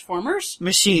it's Transformers?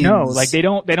 Machines. No, like they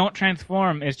don't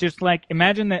transform. It's just like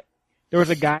imagine that there was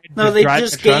a guy. No, they driving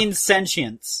just a truck. gain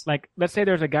sentience. Like, let's say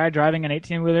there's a guy driving an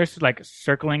 18-wheeler, like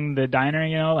circling the diner,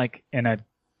 you know, like in a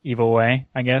evil way,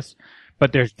 I guess.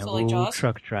 But there's So no like Jaws?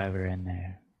 truck driver in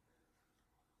there.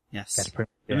 Yes. That's pretty.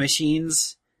 The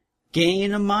machines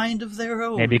gain a mind of their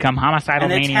own. They become homicidal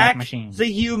and maniac attack machines. the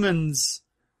humans.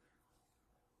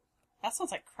 That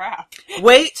sounds like crap.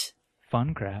 Wait,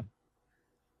 Fun crap.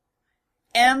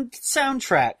 and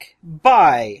soundtrack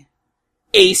by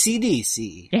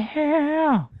AC/DC.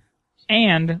 Yeah.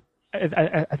 And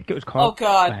I think it was Oh called.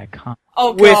 god. by a con-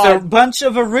 Oh With a god. bunch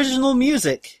of original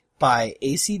music by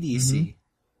AC/DC.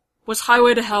 Was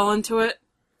Highway to Hell into it?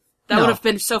 That No. would have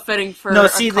been so fitting for No, a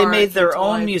see, they car made their to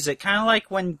own life. music, kind of like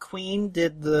when Queen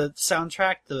did the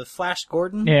soundtrack, the Flash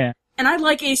Gordon. Yeah. And I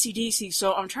like AC/DC,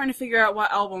 so I'm trying to figure out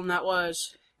what album that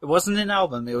was. It wasn't an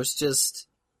album, it was just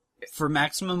for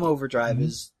Maximum Overdrive.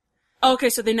 Is Oh,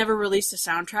 okay, so they never released a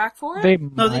soundtrack for it? They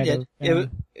No, they might did. have, It, yeah. was,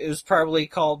 it was probably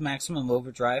called Maximum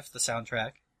Overdrive, the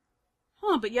soundtrack.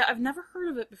 Huh, but yeah, I've never heard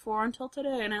of it before until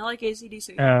today, and I like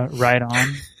AC/DC. Ride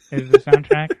On is the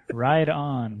soundtrack. Ride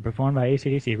On, performed by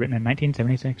AC/DC, written in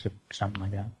 1976 or something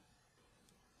like that.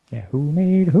 Yeah, who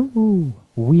made who?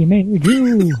 We made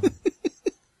you.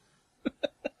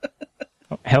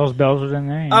 Oh, Hell's Bells was in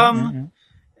there. Yeah.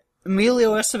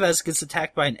 Emilio Estevez gets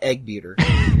attacked by an egg beater.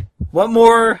 What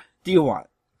more do you want?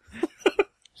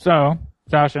 So,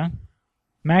 Sasha,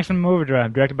 Maximum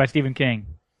Overdrive, directed by Stephen King.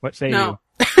 What say No.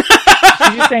 you?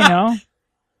 Did you say no?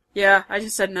 Yeah, I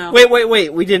just said no.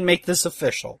 Wait, we didn't make this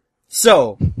official.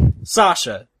 So,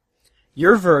 Sasha,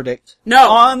 your verdict No.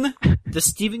 on the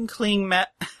Stephen King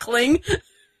Cling?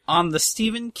 on the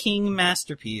Stephen King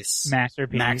masterpiece,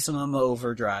 Masterpiece. Maximum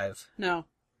Overdrive. No.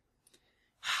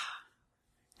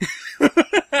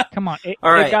 Come on, it,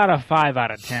 All right. it got a 5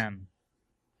 out of 10.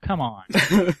 Come on.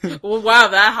 Well, wow,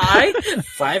 that high?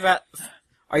 5 out.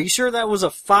 Are you sure that was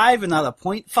a 5 and not a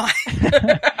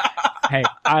 0.5? Hey,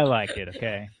 I like it,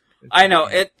 okay? I know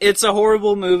it's a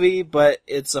horrible movie, but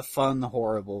it's a fun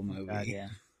horrible movie. God,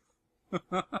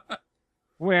 yeah.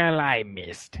 Well, I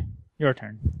missed. Your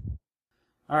turn.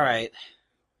 All right,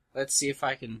 let's see if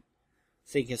I can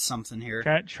think of something here.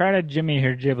 Try to Jimmy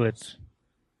her giblets.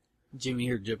 Jimmy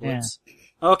her giblets.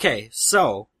 Okay,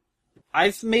 so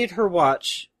I've made her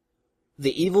watch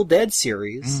the Evil Dead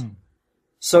series,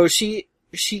 so she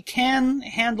can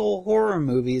handle horror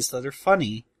movies that are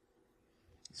funny.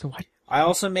 So what? I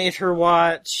also made her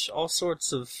watch all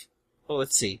sorts of. Oh,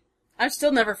 let's see. I've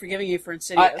still never forgiven you for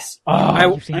Insidious. Oh,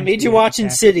 I made you watch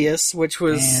Insidious, which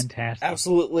was Fantastic.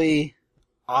 absolutely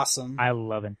awesome. I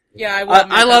love it. Yeah, I will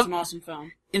admit I that's love- an awesome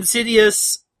film.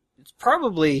 Insidious is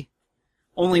probably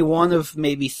only one of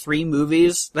maybe 3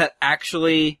 movies that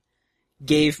actually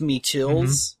gave me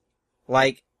chills.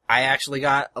 Like, I actually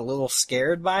got a little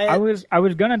scared by it. I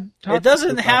was gonna talk. It doesn't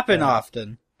to you about happen that.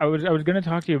 often. I was gonna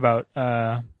talk to you about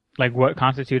like what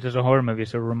constitutes as a horror movie.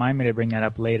 So remind me to bring that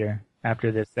up later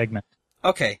after this segment.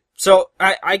 Okay, so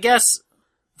I guess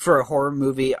for a horror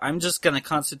movie, I'm just gonna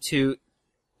constitute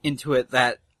into it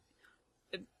that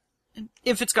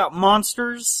if it's got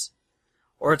monsters,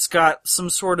 or it's got some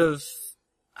sort of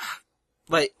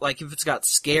like if it's got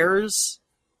scares,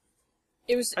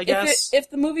 It was I guess. if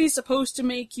the movie's supposed to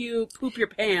make you poop your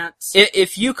pants.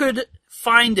 if you could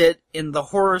find it in the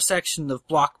horror section of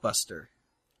Blockbuster,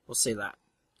 we'll say that.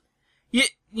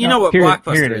 You know what here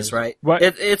Blockbuster it is, is. right? What?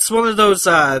 It's one of those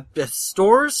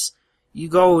stores. You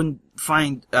go and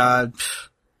find the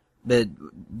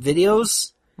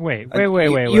videos. Wait.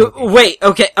 Wait.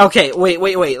 Okay.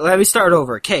 Wait. Let me start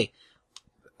over. Okay.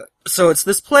 So it's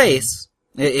this place.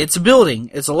 It's a building.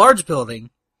 It's a large building.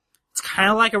 It's kind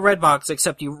of like a Redbox,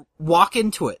 except you walk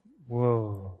into it.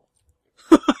 Whoa.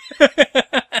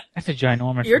 That's a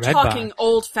ginormous You're red talking box.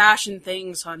 old-fashioned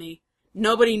things, honey.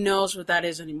 Nobody knows what that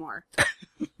is anymore.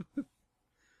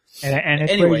 And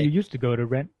it's where Anyway. you used to go to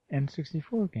rent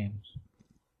N64 games.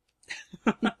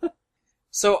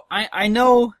 So I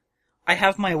know I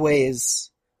have my ways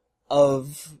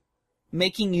of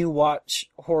making you watch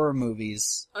horror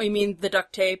movies. Oh, you mean the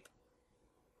duct tape?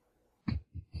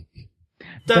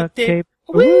 Duct tape.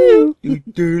 Woo! Woo!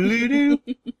 Doodle-doo.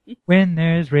 When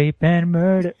there's rape and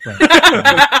murder. Wait.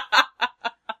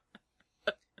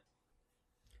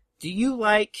 Do you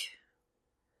like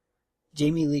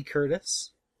Jamie Lee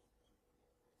Curtis?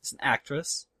 She's an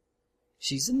actress.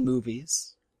 She's in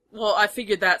movies. Well, I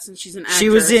figured that since she's an actress. She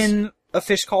was in A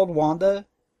Fish Called Wanda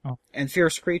Oh. and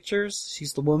Fierce Creatures.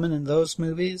 She's the woman in those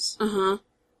movies. Uh-huh.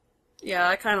 Yeah,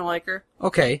 I kind of like her.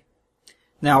 Okay.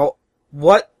 Now,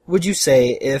 what would you say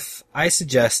if I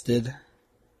suggested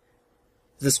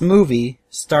this movie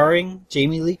starring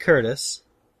Jamie Lee Curtis,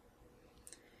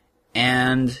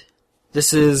 and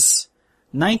this is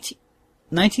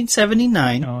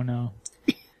 1979, Oh no.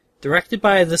 directed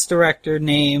by this director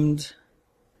named...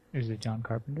 Is it John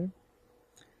Carpenter?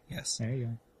 Yes. There you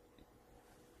go.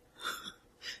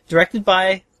 Directed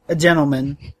by a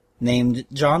gentleman named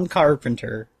John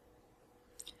Carpenter.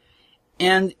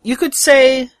 And you could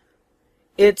say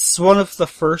it's one of the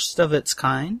first of its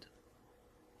kind.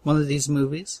 One of these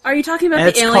movies. Are you talking about And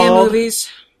the it's Alien called- movies?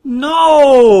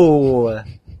 No!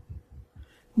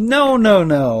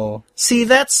 No. See,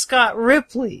 that's Scott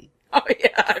Ripley. Oh, yeah,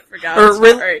 I forgot. Or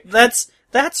Sorry.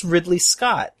 that's Ridley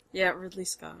Scott. Yeah, Ridley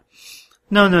Scott.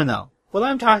 No. What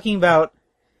I'm talking about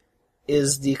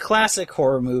is the classic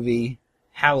horror movie,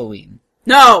 Halloween.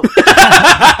 No!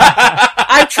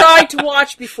 I tried to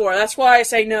watch before, that's why I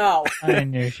say no. I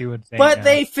knew she would say But no.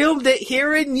 they filmed it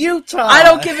here in Utah. I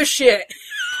don't give a shit.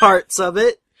 parts of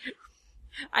it.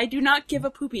 I do not give a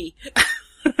poopy.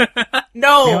 You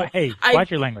No! know, hey, I-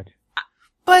 watch your language.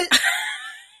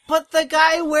 But the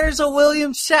guy wears a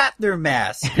William Shatner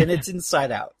mask, and it's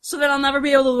inside out. So then I'll never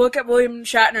be able to look at William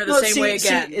Shatner the Well, same see- way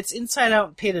again. See, it's inside out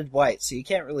and painted white, so you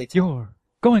can't really tell. You're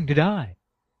going to die.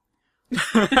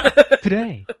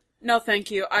 Today. No,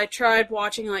 thank you. I tried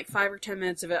watching like 5 or 10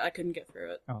 minutes of it. I couldn't get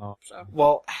through it. Oh. So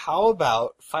Well, how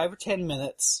about 5 or 10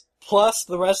 minutes plus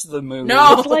the rest of the movie?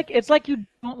 No! It's like you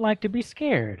don't like to be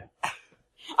scared.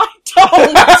 I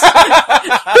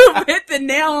don't! You hit the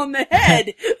nail on the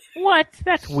head. What?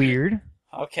 That's weird.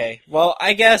 Okay. Well,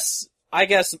 I guess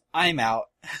I'm out.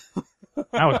 That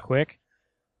was quick.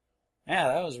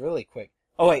 Yeah, that was really quick.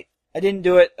 Oh wait, I didn't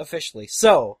do it officially.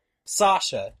 So,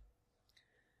 Sasha,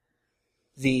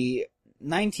 the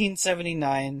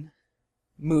 1979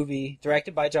 movie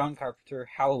directed by John Carpenter,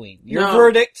 Halloween. Your No.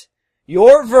 verdict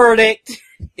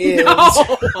is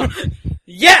No!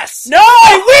 yes. No!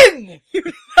 I win.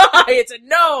 It's a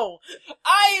no!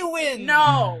 I win.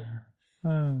 No!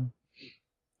 Oh.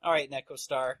 All right, Neko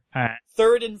Star. Alright.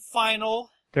 Third and final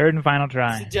Third and final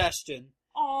try. suggestion.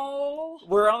 Oh.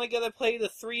 We're only gonna play the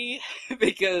 3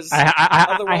 because I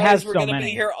otherwise have we're so gonna many.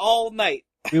 be here all night.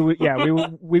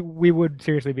 We would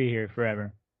seriously be here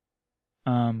forever.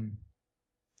 All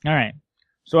right.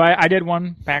 So I did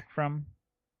one back from,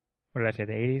 what did I say,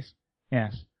 the 80s?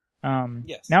 Yes.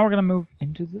 Yes. Now we're gonna move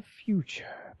into the future,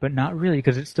 but not really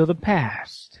because it's still the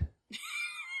past.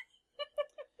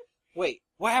 Wait,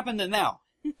 what happened to now?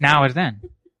 Now is then.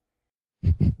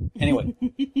 Anyway,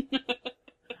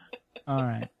 All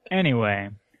right. Anyway,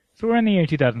 so we're in the year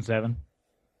 2007.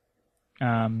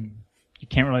 You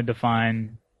can't really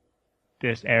define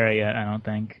this area, I don't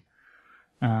think,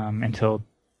 until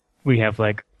we have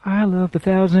like "I love the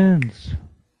thousands"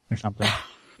 or something.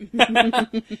 I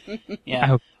yeah.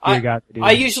 hope we got to do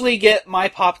I that. usually get my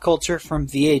pop culture from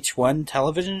VH1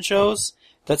 television shows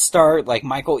that star like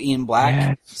Michael Ian Black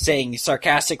Yes. saying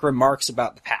sarcastic remarks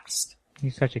about the past.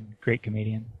 He's such a great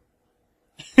comedian.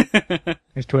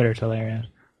 His Twitter's hilarious.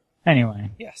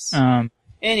 Anyway, Yes.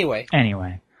 anyway,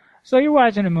 Anyway, so you're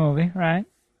watching a movie, right?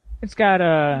 It's got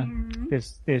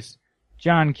this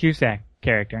John Cusack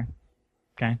character.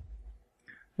 Okay,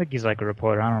 I think he's like a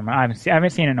reporter. I don't remember. I haven't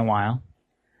seen it in a while.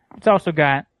 It's also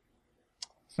got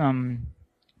some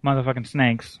motherfucking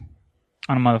snakes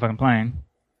on a motherfucking plane,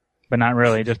 but not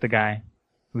really. Just the guy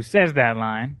who says that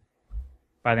line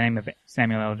by the name of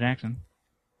Samuel L. Jackson.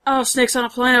 Oh, Snakes on a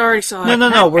Plane, I already saw it.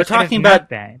 no. We're I said talking it's not about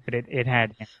that, but it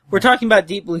had.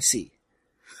 Deep Blue Sea.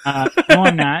 No,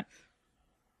 I'm not.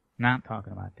 Not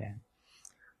talking about that.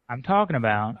 I'm talking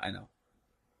about I know.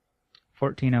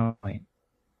 1408.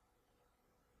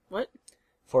 What?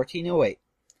 1408.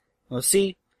 Well,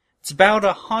 see, It's about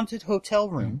a haunted hotel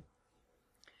room.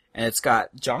 And it's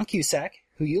got John Cusack,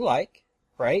 who you like,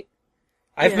 right?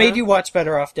 I've Yeah. made you watch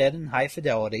Better Off Dead in High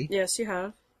Fidelity. Yes, you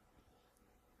have.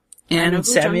 I know who And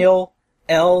Samuel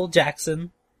L.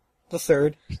 Jackson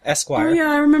III, Esquire. Oh yeah,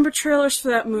 I remember trailers for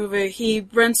that movie. He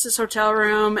rents this hotel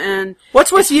room and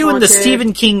What's with it's you and the haunted.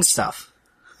 Stephen King stuff?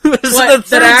 This is What, the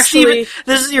third that actually-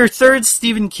 this is your third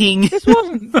Stephen King. This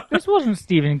wasn't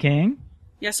Stephen King.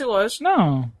 Yes, it was.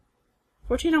 No.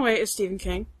 1408 is Stephen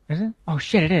King, Is it? Oh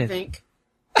shit, it I is. think.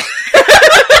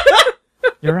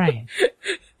 You're right.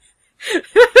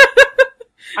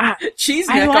 Cheese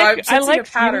I neck, like I'm sensing a Stephen,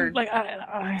 pattern. like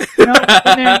you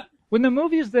know, when the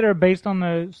movies that are based on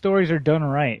the stories are done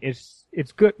right, it's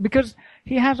good because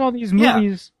he has all these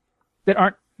movies that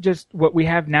aren't just what we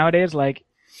have nowadays, like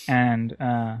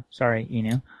sorry,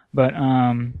 Enu, but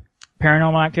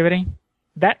Paranormal Activity.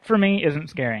 That for me isn't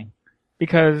scary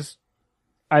because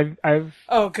I've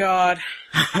Oh god.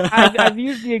 I've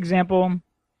used the example.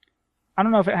 I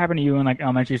don't know if it happened to you in like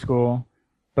elementary school,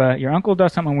 but your uncle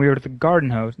does something weird with the garden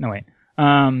hose. No wait,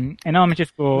 in elementary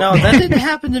school. No, that didn't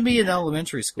happen to me in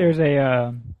elementary school. There's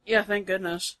a Yeah, thank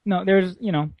goodness. there's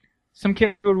some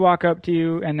kid would walk up to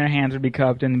you and their hands would be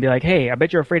cupped and be like, "Hey, I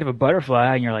bet you're afraid of a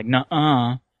butterfly," and you're like,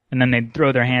 "Nuh-uh," and then they'd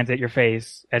throw their hands at your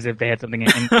face as if they had something in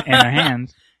their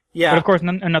hands. Yeah. But of course,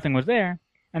 nothing was there.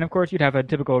 And of course, you'd have a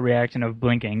typical reaction of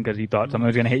blinking because you thought something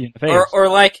was going to hit you in the face. Or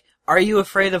like, are you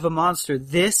afraid of a monster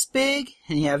this big?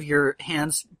 And you have your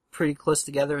hands pretty close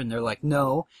together and they're like,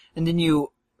 no. And then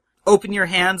you open your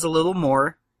hands a little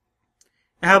more.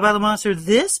 How about a monster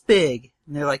this big?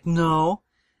 And they're like, no.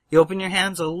 You open your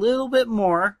hands a little bit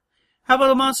more. How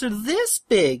about a monster this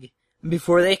big? And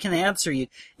before they can answer you,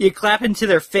 you clap into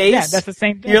their face. Yeah, that's the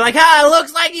same thing. You're like, it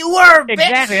looks like you were, bitch!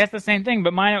 Exactly, that's the same thing.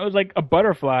 But mine, it was like a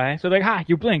butterfly. So like,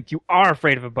 you blinked. You are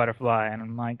afraid of a butterfly. And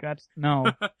I'm like,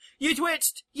 no. You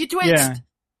twitched! You twitched! Yeah.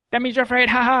 That means you're afraid.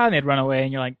 Ha. And they'd run away.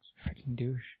 And you're like, freaking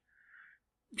douche.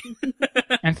 And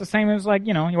it's the same as like,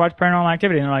 you watch Paranormal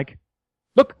Activity and they're like,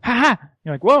 look, ha.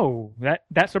 You're like, whoa,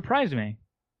 that surprised me.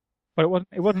 But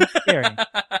it wasn't scary.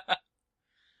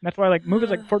 That's why, like,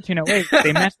 movies like 1408,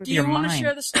 they mess with Do your you want mind. to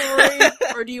share the story,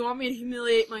 or do you want me to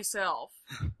humiliate myself?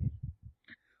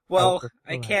 Well, go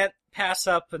I ahead. can't pass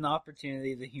up an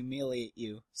opportunity to humiliate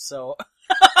you, so...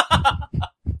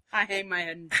 I hang my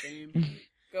head in shame.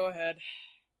 Go ahead.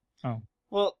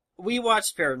 Well, we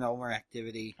watched Paranormal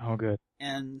Activity, Oh, good.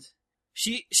 and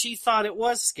she thought it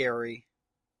was scary.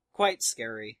 Quite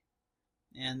scary.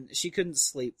 And she couldn't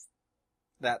sleep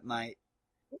that night.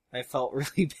 I felt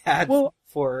really bad Well,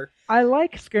 for her. I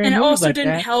like scary And it movies also like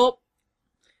didn't that. help.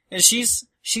 And she's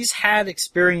had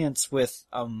experience with,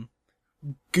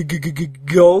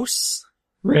 ghosts.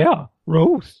 Yeah,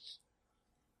 roasts.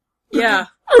 Yeah.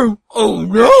 Oh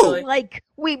no! Actually. Like,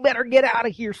 we better get out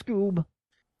of here, Scoob.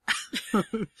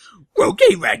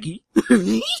 Okay, Raggy.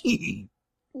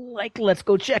 Like, let's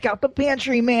go check out the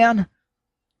pantry, man.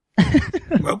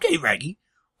 Okay, Raggy.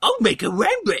 I'll make a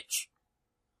sandwich.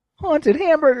 Haunted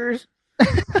hamburgers.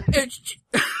 It's...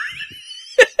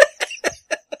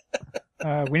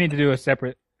 We need to do a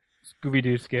separate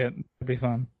Scooby-Doo skit. It'd be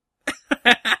fun.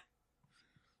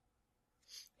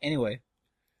 Anyway.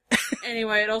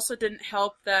 Anyway, it also didn't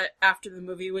help that after the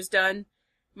movie was done,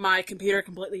 my computer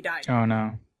completely died. Oh,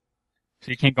 no.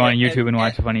 So you can't go on And- YouTube and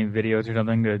watch and- funny videos or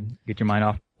something to get your mind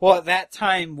off? Well, at that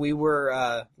time, we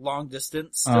were, long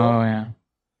distance still. Oh, yeah.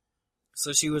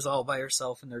 So she was all by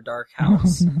herself in their dark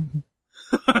house.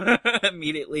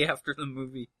 Immediately after the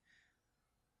movie.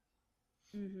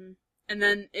 Hmm. And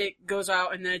then it goes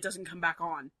out and then it doesn't come back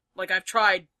on. Like, I've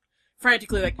tried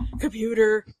frantically, like,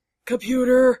 computer,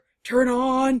 turn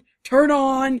on.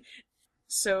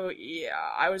 So, yeah,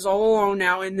 I was all alone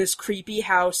now in this creepy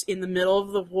house in the middle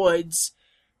of the woods,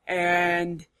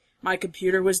 and my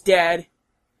computer was dead.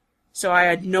 So I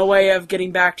had no way of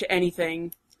getting back to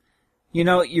anything. You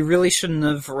know, you really shouldn't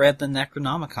have read the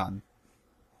Necronomicon.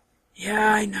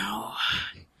 Yeah, I know.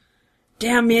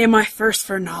 Damn me and my thirst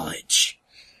for knowledge.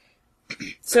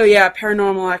 So yeah,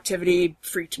 Paranormal Activity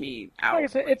freaked me out. Like I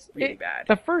said, it's really bad.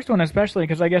 The first one especially,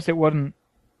 because I guess it wasn't...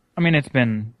 I mean, it's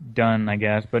been done, I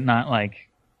guess, but not like...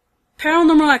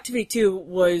 Paranormal Activity 2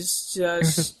 was It was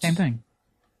just just... the same thing.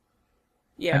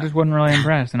 Yeah, I just wasn't really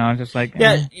impressed, and I was just like...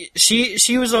 Yeah,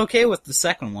 she was okay with the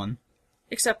second one.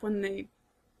 except when they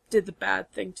did the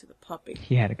bad thing to the puppy.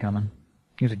 He had it coming.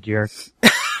 He was a jerk.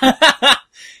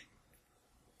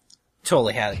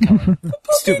 Totally had it coming.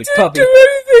 Stupid Didn't puppy. do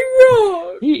anything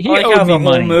wrong! He I like how owed the me whole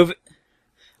money. movie.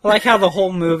 I like how the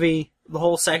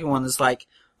whole second one is like,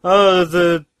 oh,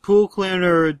 the pool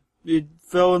cleaner, it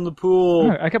fell in the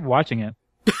pool. I kept watching it.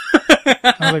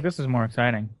 I was like, this is more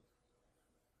exciting.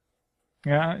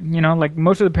 Yeah, like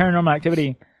most of the Paranormal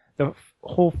Activity, the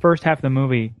whole first half of the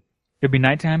movie, it'd be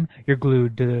nighttime, you're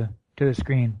glued to the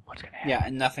screen. What's gonna happen? Yeah,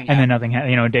 and nothing And then happened.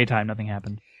 nothing daytime, nothing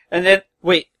happened. And then,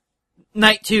 wait,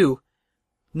 night 2,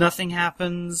 nothing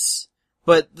happens,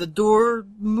 but the door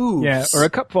moves. Yeah, or a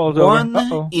cup falls 1 over.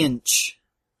 Uh-oh. inch.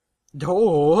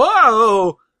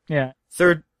 Oh, Yeah.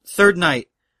 Third night,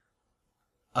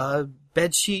 a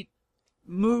bedsheet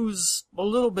moves a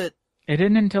little bit. It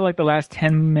isn't until like the last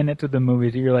 10 minutes of the movie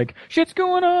that you're like, shit's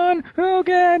going on, oh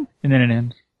god, and then it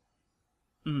ends.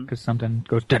 Because something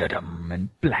goes da-da-dum and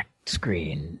black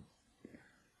screen.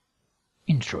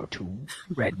 Intro to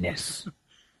Redness.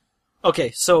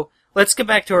 Okay, so let's get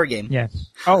back to our game. Yes.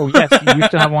 Oh, yes, you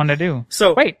still have one to do.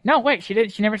 So Wait, she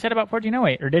never said about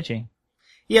 1408, or did she?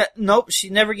 yeah, nope, she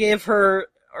never gave her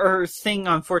thing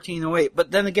on 1408. But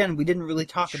then again, we didn't really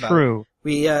talk about it. True.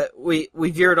 We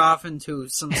veered off into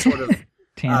some sort of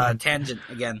tangent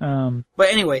again. But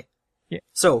anyway, yeah.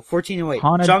 So 1408,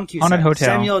 Haunted- John Cusack, Haunted Hotel.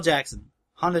 Samuel Jackson,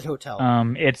 Haunted Hotel.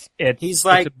 It's He's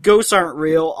like, ghosts aren't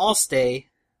real. I'll stay.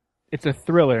 it's a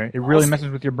thriller. It really messes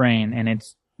with your brain, and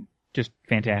it's just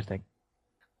fantastic.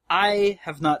 I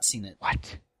have not seen it,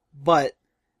 What? but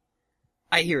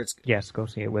I hear it's good. Yes, go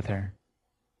see it with her.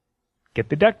 Get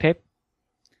the duct tape.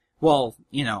 Well,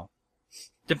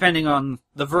 depending on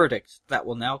the verdict that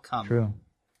will now come. True.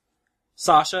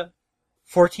 Sasha,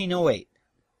 1408.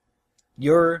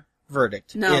 Your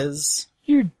verdict No. is...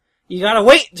 You You gotta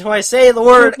wait until I say the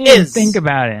word didn't even is. think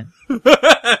about it.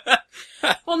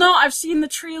 Well, no, I've seen the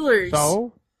trailers.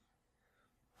 So?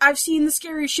 I've seen the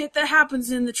scary shit that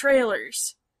happens in the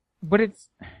trailers. But it's...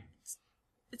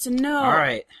 It's a no.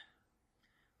 Alright.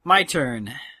 My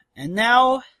turn. And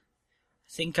now, I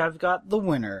think I've got the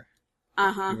winner.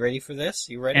 Uh-huh. You ready for this?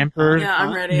 You ready? Emperor's Yeah,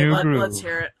 I'm ready. New Groove. Let's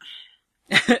hear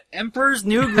it. Emperor's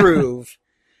New Groove.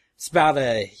 It's about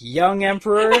a young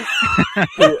emperor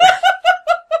who...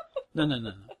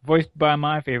 No. Voiced by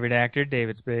my favorite actor,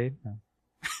 David Spade. No.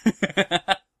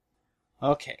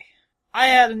 Okay. I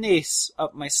had an ace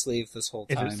up my sleeve this whole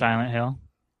Is time. it Silent Hill?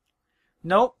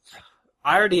 Nope.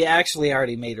 I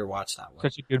already made her watch that one.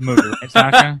 Such a good movie, right,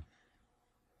 Sasha?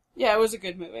 Yeah, it was a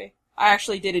good movie. I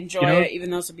actually did enjoy it, even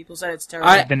though some people said it's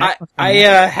terrible. The next one's I coming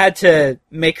out. had to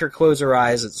make her close her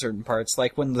eyes at certain parts,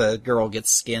 like when the girl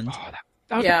gets skinned. Oh,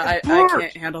 that was yeah, the I best part.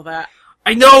 can't handle that.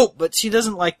 I know, but she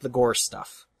doesn't like the gore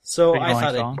stuff. So But you I like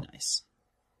thought Saw? it'd be nice.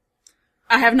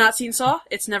 I have not seen Saw.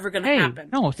 It's never gonna Hey, happen.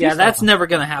 no, Yeah, Seesaw. that's never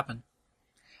gonna happen.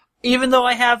 Even though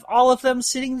I have all of them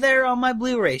sitting there on my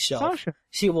Blu-ray shelf, Sasha.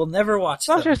 she will never watch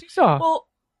Sasha, them. Seesaw. Well,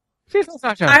 Seesaw,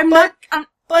 Sasha.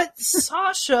 But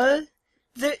Sasha,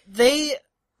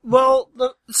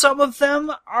 some of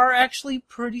them are actually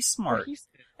pretty smart.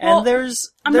 Well, And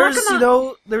there's I'm not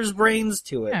gonna- there's brains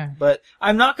to it. Yeah. But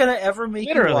I'm not gonna ever make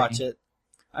Literally. you watch it.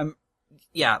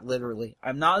 Literally.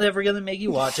 I'm not ever gonna make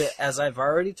you watch it, as I've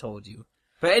already told you.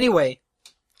 But anyway,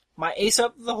 my ace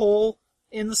up the hole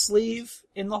in the sleeve,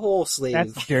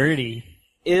 That's dirty.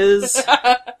 is,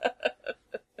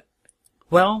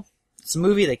 well, it's a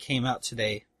movie that came out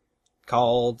today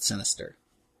called Sinister.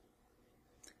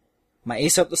 My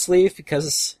ace up the sleeve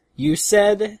because you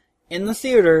said in the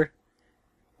theater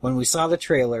when we saw the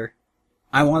trailer,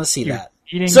 I want to see You that.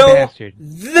 cheating So, bastard.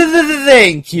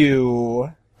 thank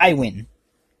you. I win.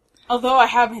 although I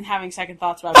have been having second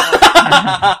thoughts about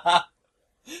that.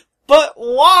 But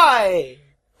why?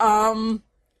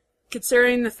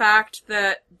 Considering the fact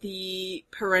that the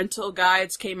parental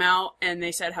guides came out and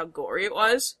they said how gory it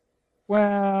was.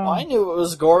 Well, I knew it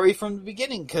was gory from the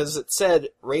beginning because it said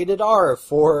rated R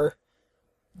for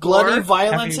bloody Gore?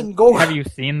 violence and gore. Have you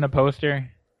seen the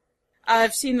poster?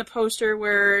 I've seen the poster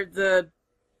where the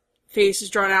face is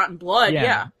drawn out in blood,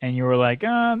 yeah. And you were like,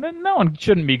 then no one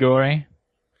shouldn't be gory.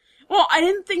 Well, I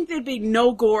didn't think there'd be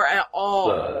no gore at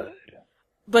all.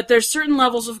 But there's certain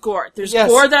levels of gore. There's Yes.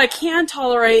 gore that I can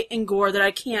tolerate and gore that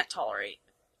I can't tolerate.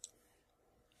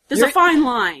 There's a fine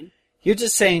line. You're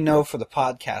just saying no for the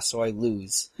podcast, so I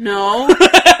lose. No.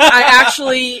 I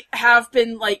actually have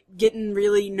been, getting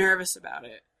really nervous about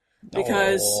it.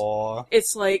 Because Aw.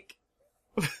 it's like,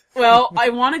 well, I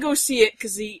want to go see it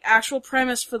because the actual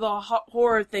premise for the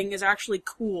horror thing is actually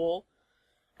cool.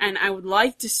 And I would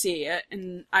like to see it.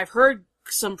 And I've heard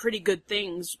some pretty good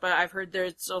things, but I've heard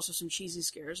there's also some cheesy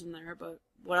scares in there, but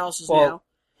what else is new?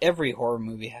 Every horror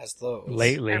movie has those.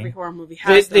 Lately. Every horror movie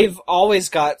has them. They've always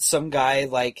got some guy,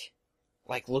 like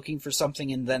looking for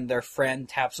something, and then their friend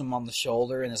taps him on the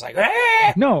shoulder, and it's like,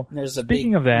 ah! No. And there's a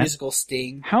Speaking big of that, musical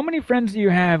sting. how many friends do you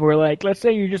have where, let's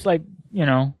say you're just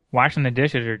washing the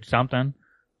dishes or something,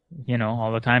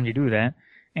 all the times you do that,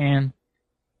 and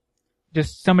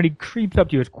just somebody creeps up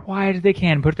to you as quiet as they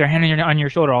can, puts their hand on your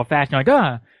shoulder all fast, and you're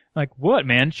like, like, what,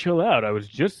 man? Chill out. I was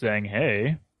just saying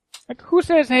hey. Like, who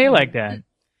says hey like that?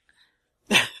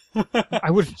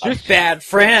 I was just... A bad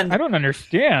friend. I don't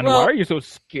understand. Well- Why are you so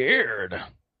scared?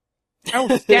 I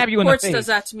will stab you in the Quartz face. does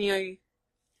that to me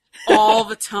all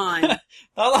the time.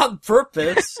 Not on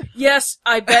purpose. Yes,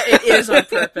 I bet it is on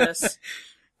purpose.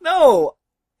 No.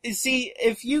 You see,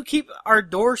 if you keep our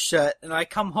door shut and I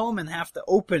come home and have to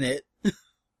open it...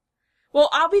 Well,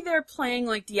 I'll be there playing,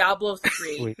 like, Diablo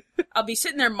 3. Sweet. I'll be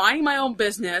sitting there minding my own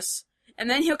business, and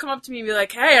then he'll come up to me and be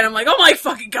like, hey, and I'm like, oh my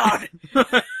fucking god!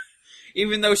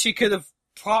 Even though she could have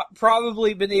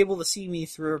probably been able to see me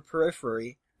through her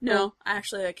periphery. No,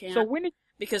 actually I can't. So when did...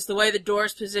 Because the way the door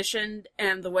is positioned,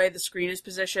 and the way the screen is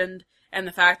positioned, and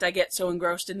the fact I get so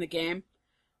engrossed in the game,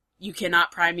 you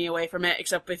cannot pry me away from it,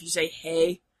 except if you say,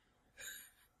 hey.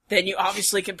 Then you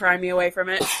obviously can pry me away from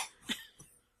it.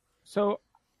 So...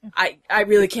 I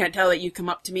really can't tell that you come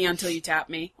up to me until you tap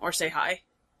me, or say hi.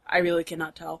 I really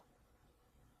cannot tell.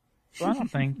 So I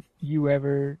don't think you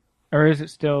ever... Or is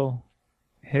it still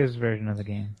his version of the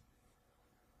game?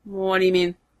 What do you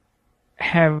mean?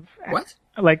 What?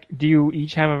 Like, do you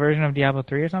each have a version of Diablo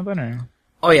 3 or something? Or?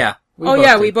 Oh, yeah.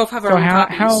 We both have our So own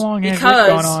copies. how long has this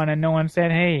gone on and no one said,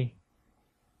 hey?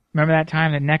 Remember that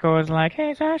time that Neko was like,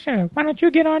 hey, Sasha, why don't you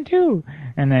get on too?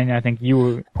 And then I think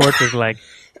Ports was like,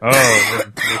 oh,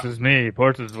 this is me,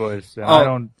 Ports' voice.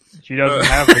 And she doesn't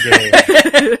have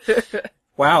the game.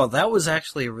 Wow, that was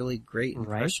actually a really great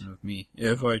impression of me.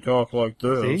 If I talk like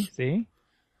this. See?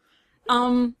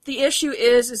 The issue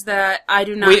is that I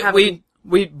do not have...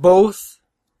 We both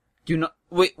do not...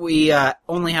 We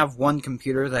only have one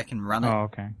computer that can run it. Oh,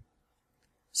 okay.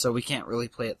 So we can't really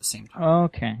play at the same time.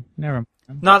 Okay, never mind.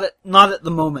 Not at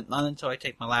the moment, not until I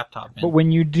take my laptop in. But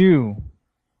when you do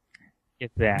get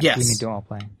that, Yes. we need to all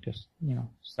play. Just,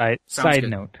 side good.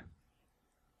 note.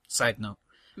 Side note.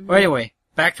 Mhm. Well, anyway,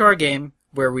 back to our game,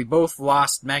 where we both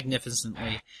lost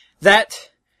magnificently. That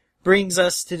brings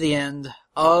us to the end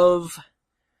of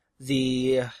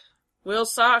the Will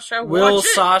Sasha Will watch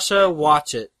it? Sasha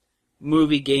Watch It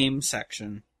movie game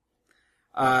section.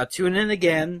 Tune in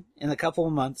again in a couple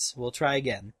of months. We'll try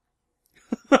again.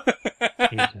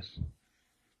 Jesus.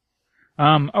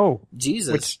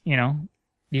 Jesus. Which,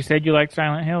 you said you liked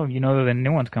Silent Hill. You know that the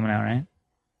new one's coming out, right?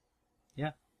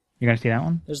 Yeah. You gonna see that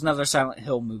one? There's another Silent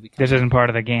Hill movie coming. This isn't part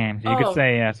of the game, so you Oh. could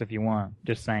say yes if you want.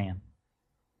 Just saying.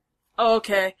 Oh,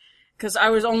 okay. Because I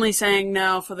was only saying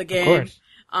no for the Of game. course.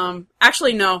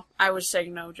 Actually, no. I was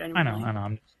saying no, I genuinely. know.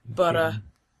 I'm just But, kidding.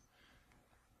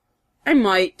 I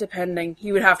might, depending.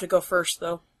 He would have to go first,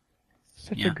 though.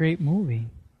 Such Yeah. a great movie.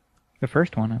 The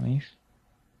first one, at least.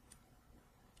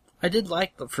 I did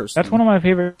like the first That's one of my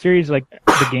favorite series. Like,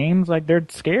 the games, like, they're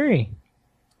scary.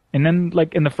 And then,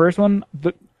 like, in the first one,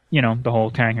 the whole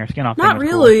tearing her skin off thing Not was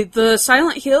really. The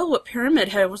Silent Hill with Pyramid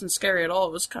Head wasn't scary at all.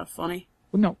 It was kind of funny.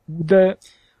 cool. No, the...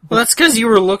 Well, that's because you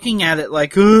were looking at it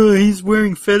like, oh, he's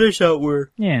wearing fetish outwear.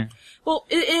 Yeah. Well,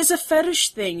 it is a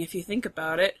fetish thing, if you think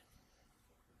about it.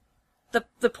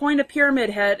 The point of Pyramid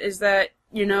Head is that,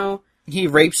 He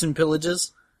rapes and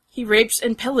pillages. he rapes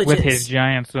and pillages. With his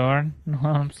giant sword. You know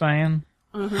what I'm saying?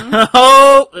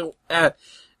 Oh!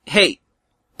 Hey,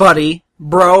 buddy,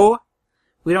 bro,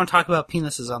 we don't talk about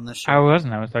penises on this show. I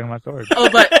wasn't. I was talking about swords. Oh,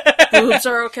 but boobs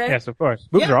are okay? Yes, of course.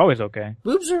 Boobs Yeah. are always okay.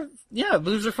 Boobs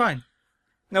are fine.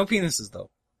 No penises, though.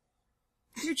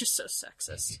 You're just so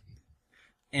sexist.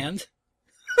 And?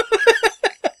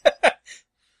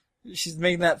 She's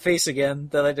making that face again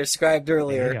that I described There you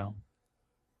earlier. go.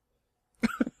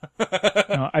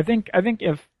 No, I think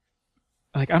if,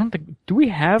 like, I don't think, do we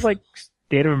have, like,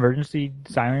 state of emergency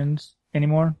sirens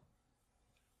anymore?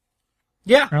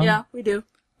 Yeah, Really? Yeah, we do.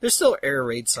 there's still air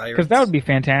raid sirens. Because that would be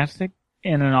fantastic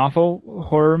in an awful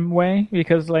horror way,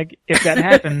 because, like, if that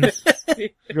happens,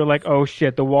 you're like, oh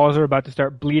shit, the walls are about to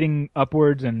start bleeding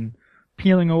upwards and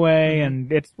peeling away, and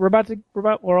we're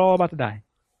all about to die.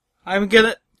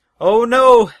 Oh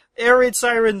no, air raid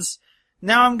sirens.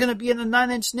 Now I'm gonna be in a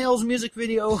Nine Inch Nails music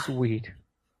video. Sweet.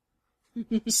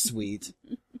 Sweet.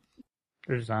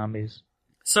 There's zombies.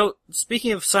 So,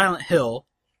 speaking of Silent Hill,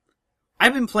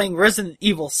 I've been playing Resident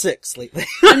Evil 6 lately.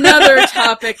 Another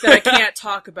topic that I can't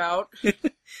talk about.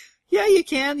 Yeah, you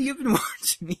can. You've been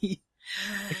watching me.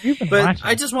 If you've been But watching,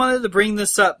 I just wanted to bring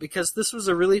this up because this was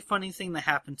a really funny thing that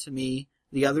happened to me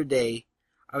the other day.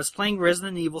 I was playing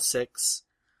Resident Evil 6,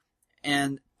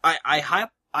 and I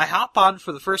hop on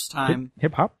for the first time,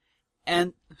 hip hop.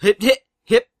 and hip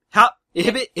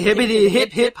Hibbity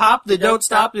hip hip hop, the don't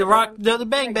stop, the rock, the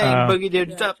bang bang, boogie,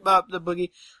 the stop, bop, the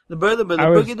boogie, the brother, the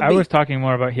boogie, the beat. I was talking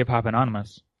more about Hip Hop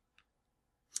Anonymous.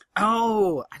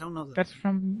 Oh, I don't know that. That's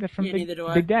from Yeah, neither do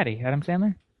I. Big Daddy, Adam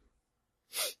Sandler.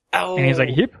 Oh. And he's like,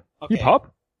 hip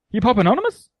hop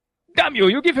Anonymous? Damn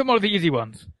you give him all the easy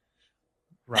ones.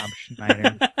 Rob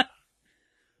Schneider.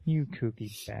 You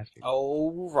kooky bastard.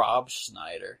 Oh, Rob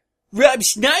Schneider. Rob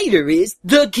Schneider is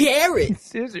the carrot.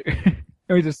 Scissor.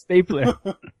 Oh, he's a stapler.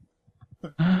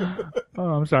 Oh,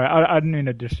 I'm sorry. I didn't mean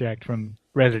to distract from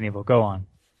Resident Evil. Go on.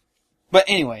 But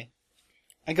anyway,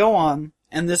 I go on,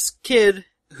 and this kid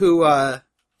who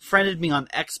friended me on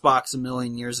Xbox a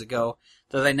million years ago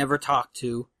that I never talked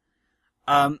to,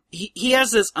 he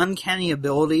has this uncanny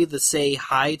ability to say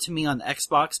hi to me on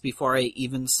Xbox before I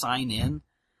even sign in.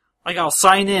 Like, I'll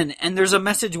sign in, and there's a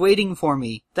message waiting for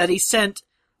me that he sent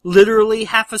literally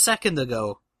half a second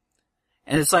ago.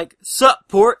 And it's like, sup,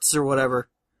 ports, or whatever.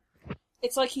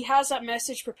 It's like he has that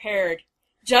message prepared,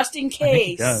 just in I think he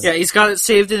case. does. Yeah, he's got it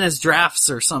saved in his drafts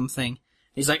or something.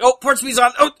 He's like, oh, portspeed's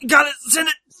on. Oh, got it, send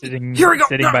it. Here we go.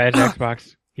 Sitting by his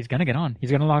Xbox. He's gonna get on.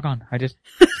 He's gonna log on. Just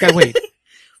gotta wait.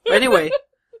 Anyway,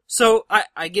 so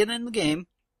I get in the game.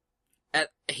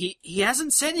 He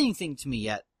hasn't said anything to me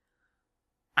yet.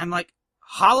 I'm like,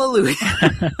 hallelujah.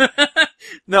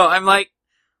 No, I'm like,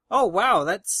 oh wow,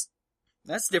 that's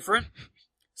different.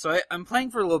 So I'm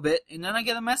playing for a little bit, and then I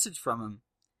get a message from him.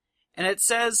 And it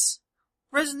says,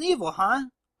 Resident Evil, huh?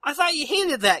 I thought you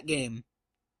hated that game.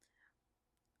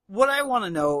 What I want to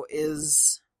know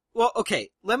is, well, okay,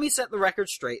 let me set the record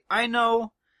straight. I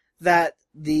know that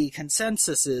the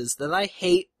consensus is that I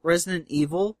hate Resident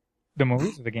Evil. The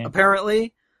movies of the game.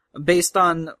 Apparently, based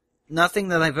on nothing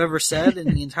that I've ever said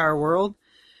in the entire world.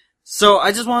 So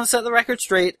I just want to set the record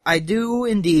straight. I do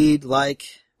indeed like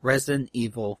Resident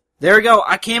Evil. There we go.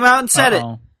 I came out and said it.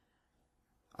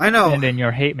 I know. And in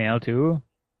your hate mail too.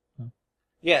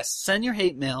 Yes. Send your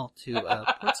hate mail to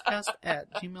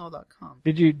portscast@gmail.com.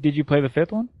 Did you play the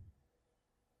fifth one?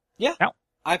 Yeah. No.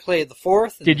 I played the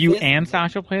fourth. And Did the you fifth, and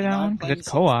Sasha play that now I'm one? Because playing it's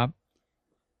the co-op.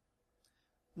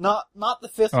 Not the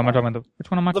fifth Oh, one. am I talking about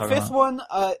which one am I The talking fifth about? one,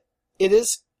 it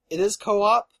is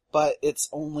co-op, but it's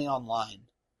only online.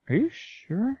 Are you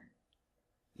sure?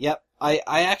 Yep. I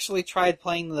actually tried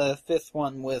playing the fifth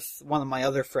one with one of my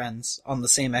other friends on the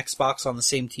same Xbox on the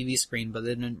same TV screen, but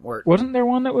it didn't work. Wasn't there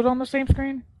one that was on the same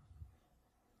screen?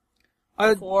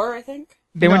 4, I think.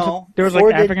 There was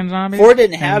like African zombies. 4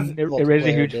 didn't have and it raised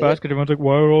a huge multiplayer, fuss because everyone's like,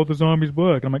 "Why are all the zombies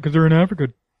black?" And I'm like, "Because they're in Africa,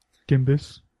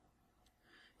 Gimbus."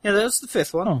 Yeah, that was the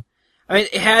fifth one. Oh. I mean,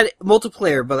 it had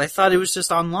multiplayer, but I thought it was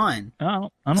just online. I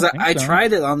don't 'Cause think I so.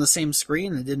 tried it on the same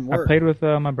screen and it didn't work. I played with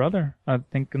my brother. I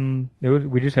think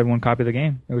we just had one copy of the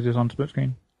game. It was just on split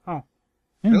screen. Oh.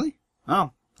 Yeah. Really?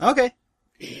 Oh. Okay.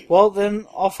 Well, then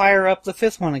I'll fire up the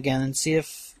fifth one again and see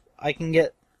if I can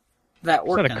get that I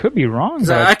working. said I could be wrong. 'Cause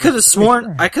But I could have sworn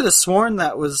sure. I could have sworn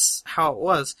that was how it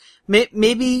was.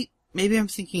 Maybe I'm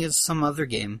thinking of some other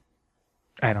game.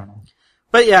 I don't know.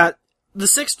 But yeah, the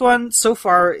sixth one so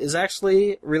far is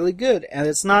actually really good, and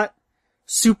it's not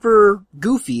super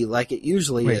goofy like it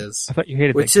usually Wait, is, I thought you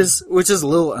hated which that is a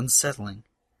little unsettling.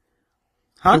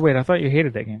 Huh? Wait, I thought you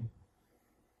hated that game.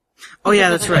 Oh yeah,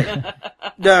 that's right.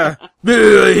 I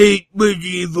hate Resident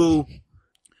Evil.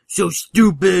 So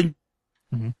stupid.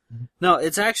 Mm-hmm. No,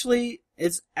 it's actually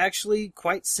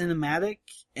quite cinematic,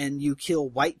 and you kill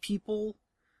white people.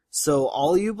 So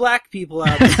all you black people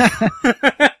out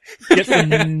there. Get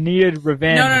some needed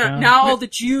revenge. No. huh? Now all the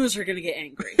Jews are gonna get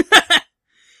angry.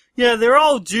 Yeah, they're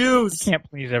all Jews. Can't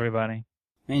please everybody.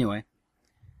 Anyway,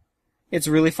 it's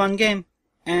a really fun game,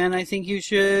 and I think you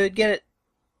should get it.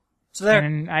 So there.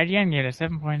 And IGN gave it a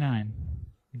 7.9.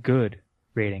 Good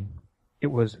rating. It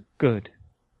was good.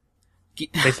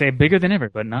 They say bigger than ever,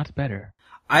 but not better.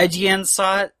 IGN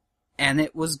saw it, and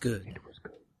it was good. It was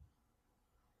good.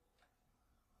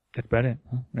 That's about it.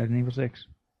 Huh? Resident Evil 6.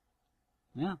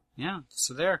 Yeah.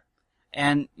 So there.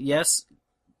 And yes,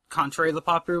 contrary to the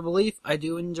popular belief, I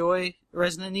do enjoy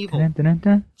Resident Evil. Dun, dun, dun,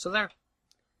 dun. So there.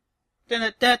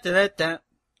 Dun-dun-dun-dun-dun.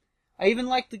 I even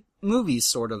like the movies,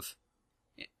 sort of.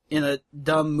 In a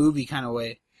dumb movie kind of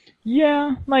way.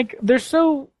 Yeah, like, they're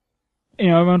so...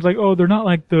 everyone's like, oh, they're not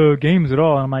like the games at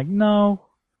all. And I'm like, no.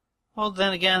 Well,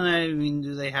 then again, I mean,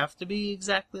 do they have to be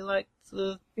exactly like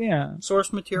the Yeah.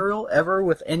 source material ever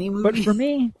with any movie? But for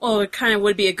me... Well, it kind of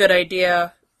would be a good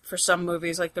idea for some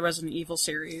movies, like the Resident Evil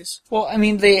series. Well, I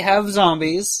mean, they have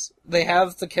zombies. They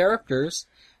have the characters.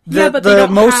 Yeah, but they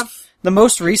don't have... The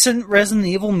most recent Resident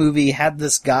Evil movie had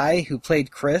this guy who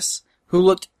played Chris, who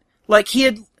looked like he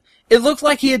had... It looked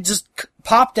like he had just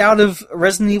popped out of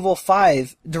Resident Evil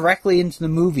 5 directly into the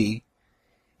movie.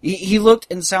 He looked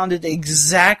and sounded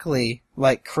exactly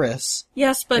like Chris.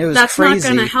 Yes, but It was that's crazy.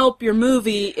 not going to help your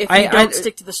movie if you don't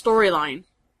stick to the storyline.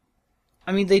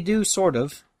 I mean, they do, sort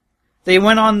of. They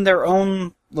went on their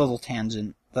own little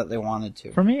tangent that they wanted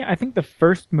to. For me, I think the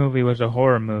first movie was a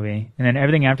horror movie, and then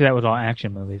everything after that was all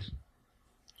action movies.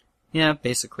 Yeah,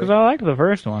 basically. Because I liked the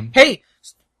first one. Hey!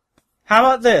 How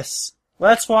about this?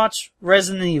 Let's watch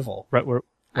Resident Evil. Right,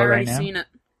 I already now? seen it.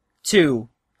 2,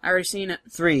 I already seen it.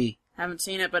 3. Haven't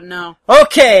seen it, but no.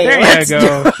 Okay! There let's you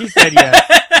go. do- She said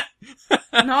yes.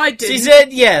 No, I didn't. She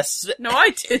said yes. No, I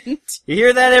didn't. You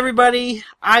hear that, everybody?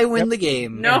 I win the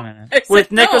game. No. Wait a minute. I said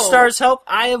With no. Necrostar's help,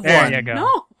 I have There won. you go.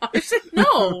 No, I said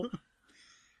no.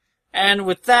 And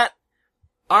with that,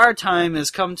 our time has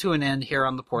come to an end here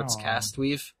on the Portscast.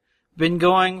 We've been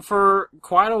going for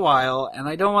quite a while, and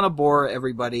I don't want to bore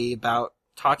everybody about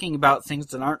talking about things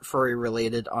that aren't furry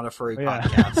related on a furry Yeah.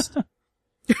 podcast.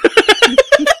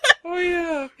 Oh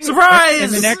yeah. Surprise!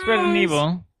 In the next Resident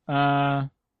Evil,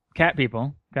 cat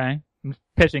people, okay? I'm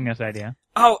pitching this idea.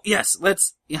 Oh, yes,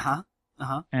 let's...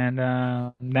 And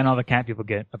then all the cat people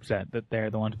get upset that they're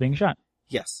the ones being shot.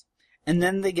 Yes. And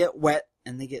then they get wet,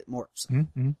 and they get more upset.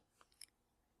 Mm-hmm.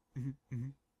 Mm-hmm.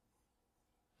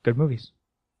 Good movies.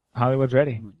 Hollywood's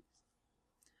ready.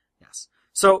 Yes.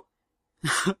 So,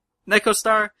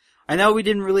 Necrostar, I know we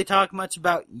didn't really talk much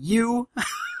about you,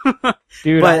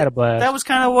 Dude, but I had a blast. that was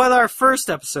kind of what our first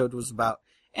episode was about.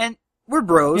 And we're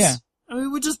bros. Yeah. I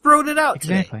mean, we just broed it out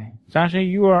today. Exactly. Sasha,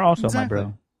 you are also Exactly. my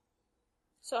bro.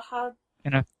 So how?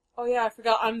 In a- Oh yeah, I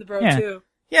forgot I'm the bro Yeah. too.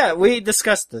 Yeah, we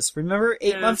discussed this. Remember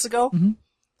 8 Yeah. months ago? Mhm.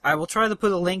 I will try to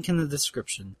put a link in the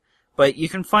description. But you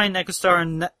can find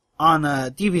Necrostar on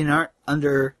DeviantArt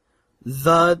under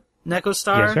the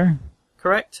Necrostar, Yes, sir.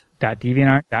 correct?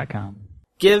 .deviantart.com.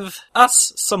 Give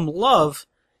us some love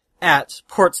at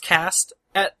Portscast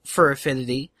at Fur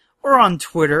Affinity or on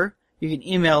Twitter. You can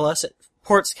email us at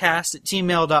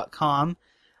portscast@gmail.com.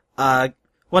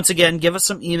 Once again, give us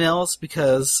some emails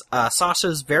because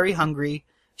Sasha's very hungry.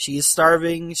 She is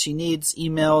starving. She needs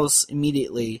emails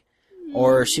immediately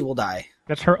or she will die.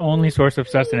 That's her only source of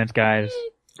sustenance, guys.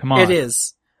 Come on. It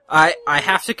is. I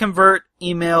have to convert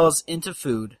emails into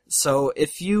food. So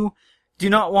if you do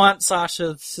not want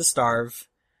Sasha to starve,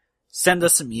 send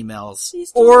us some emails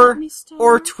Please don't let me starve.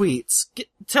 or tweets.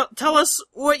 Tell us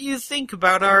what you think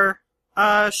about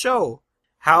our show.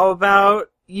 How about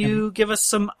you give us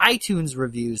some iTunes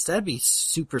reviews? That'd be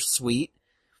super sweet.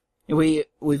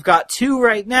 We've got 2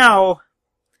 right now.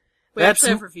 We That's- actually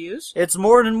have reviews. It's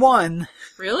more than 1.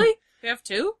 Really? We have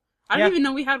 2? I Yeah. didn't even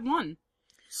know we had 1.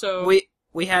 So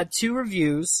We had 2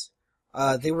 reviews.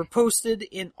 They were posted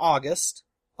in August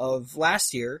of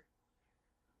last year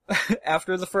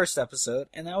after the first episode,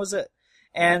 and that was it.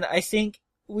 And I think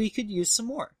we could use some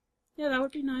more. yeah, that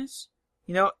would be nice.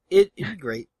 You know, it'd be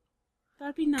great.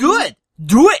 That'd be nice. Good!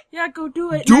 Do it! Yeah, go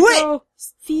do it. Do Neko.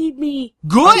 Feed me.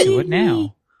 Good! Do it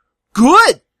now.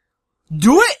 Good!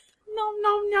 Do it! No,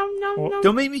 no, no, no, Well, no.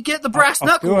 Don't make me get the brass I'll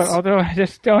do it, knuckles! although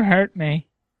just don't hurt me.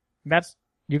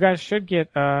 You guys should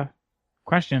get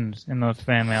questions in those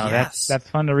fan mail. Yes. That's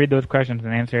fun to read those questions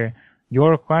and answer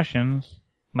your questions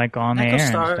like on the air and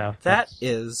Necrostar, stuff. that That's-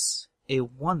 is a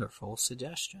wonderful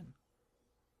suggestion.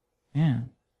 yeah.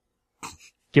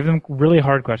 Give them really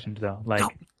hard questions though, like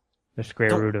Don't- the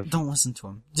square root of. Don't listen to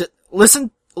him. Just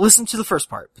listen to the first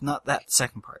part, but not that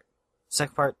second part.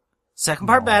 Second part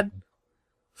No. bad.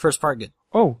 First part good.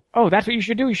 Oh, that's what you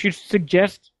should do. You should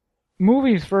suggest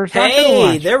movies for Sasha to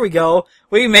Hey, watch. there we go.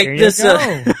 We can make There you this go.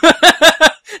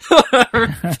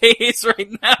 our face right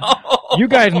now. You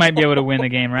guys might be able to win the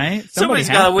game, right? Somebody's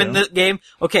has got to to win the game.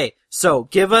 Okay, so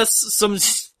give us some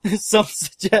some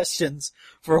suggestions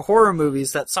for horror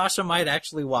movies that Sasha might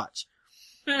actually watch.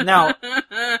 Now,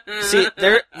 see,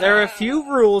 there are a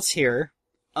few rules here.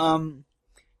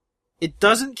 It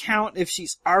doesn't count if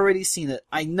she's already seen it.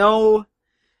 I know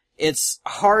it's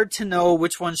hard to know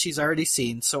which one she's already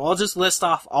seen, so I'll just list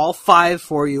off all 5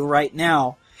 for you right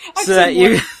now. I've so that seen more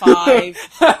you than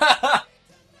 5.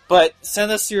 But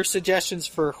send us your suggestions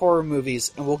for horror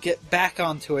movies, and we'll get back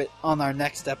onto it on our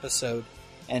next episode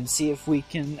and see if we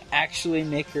can actually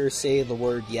make her say the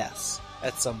word yes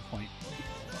at some point.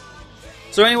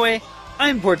 So anyway,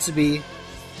 I'm Portsby.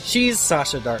 She's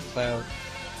Sasha Darkcloud.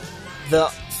 The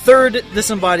third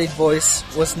disembodied voice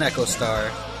was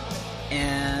Necrostar.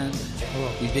 And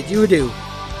we bid you adieu.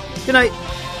 Good night.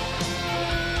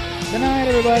 Good night,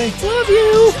 everybody. Love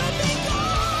you!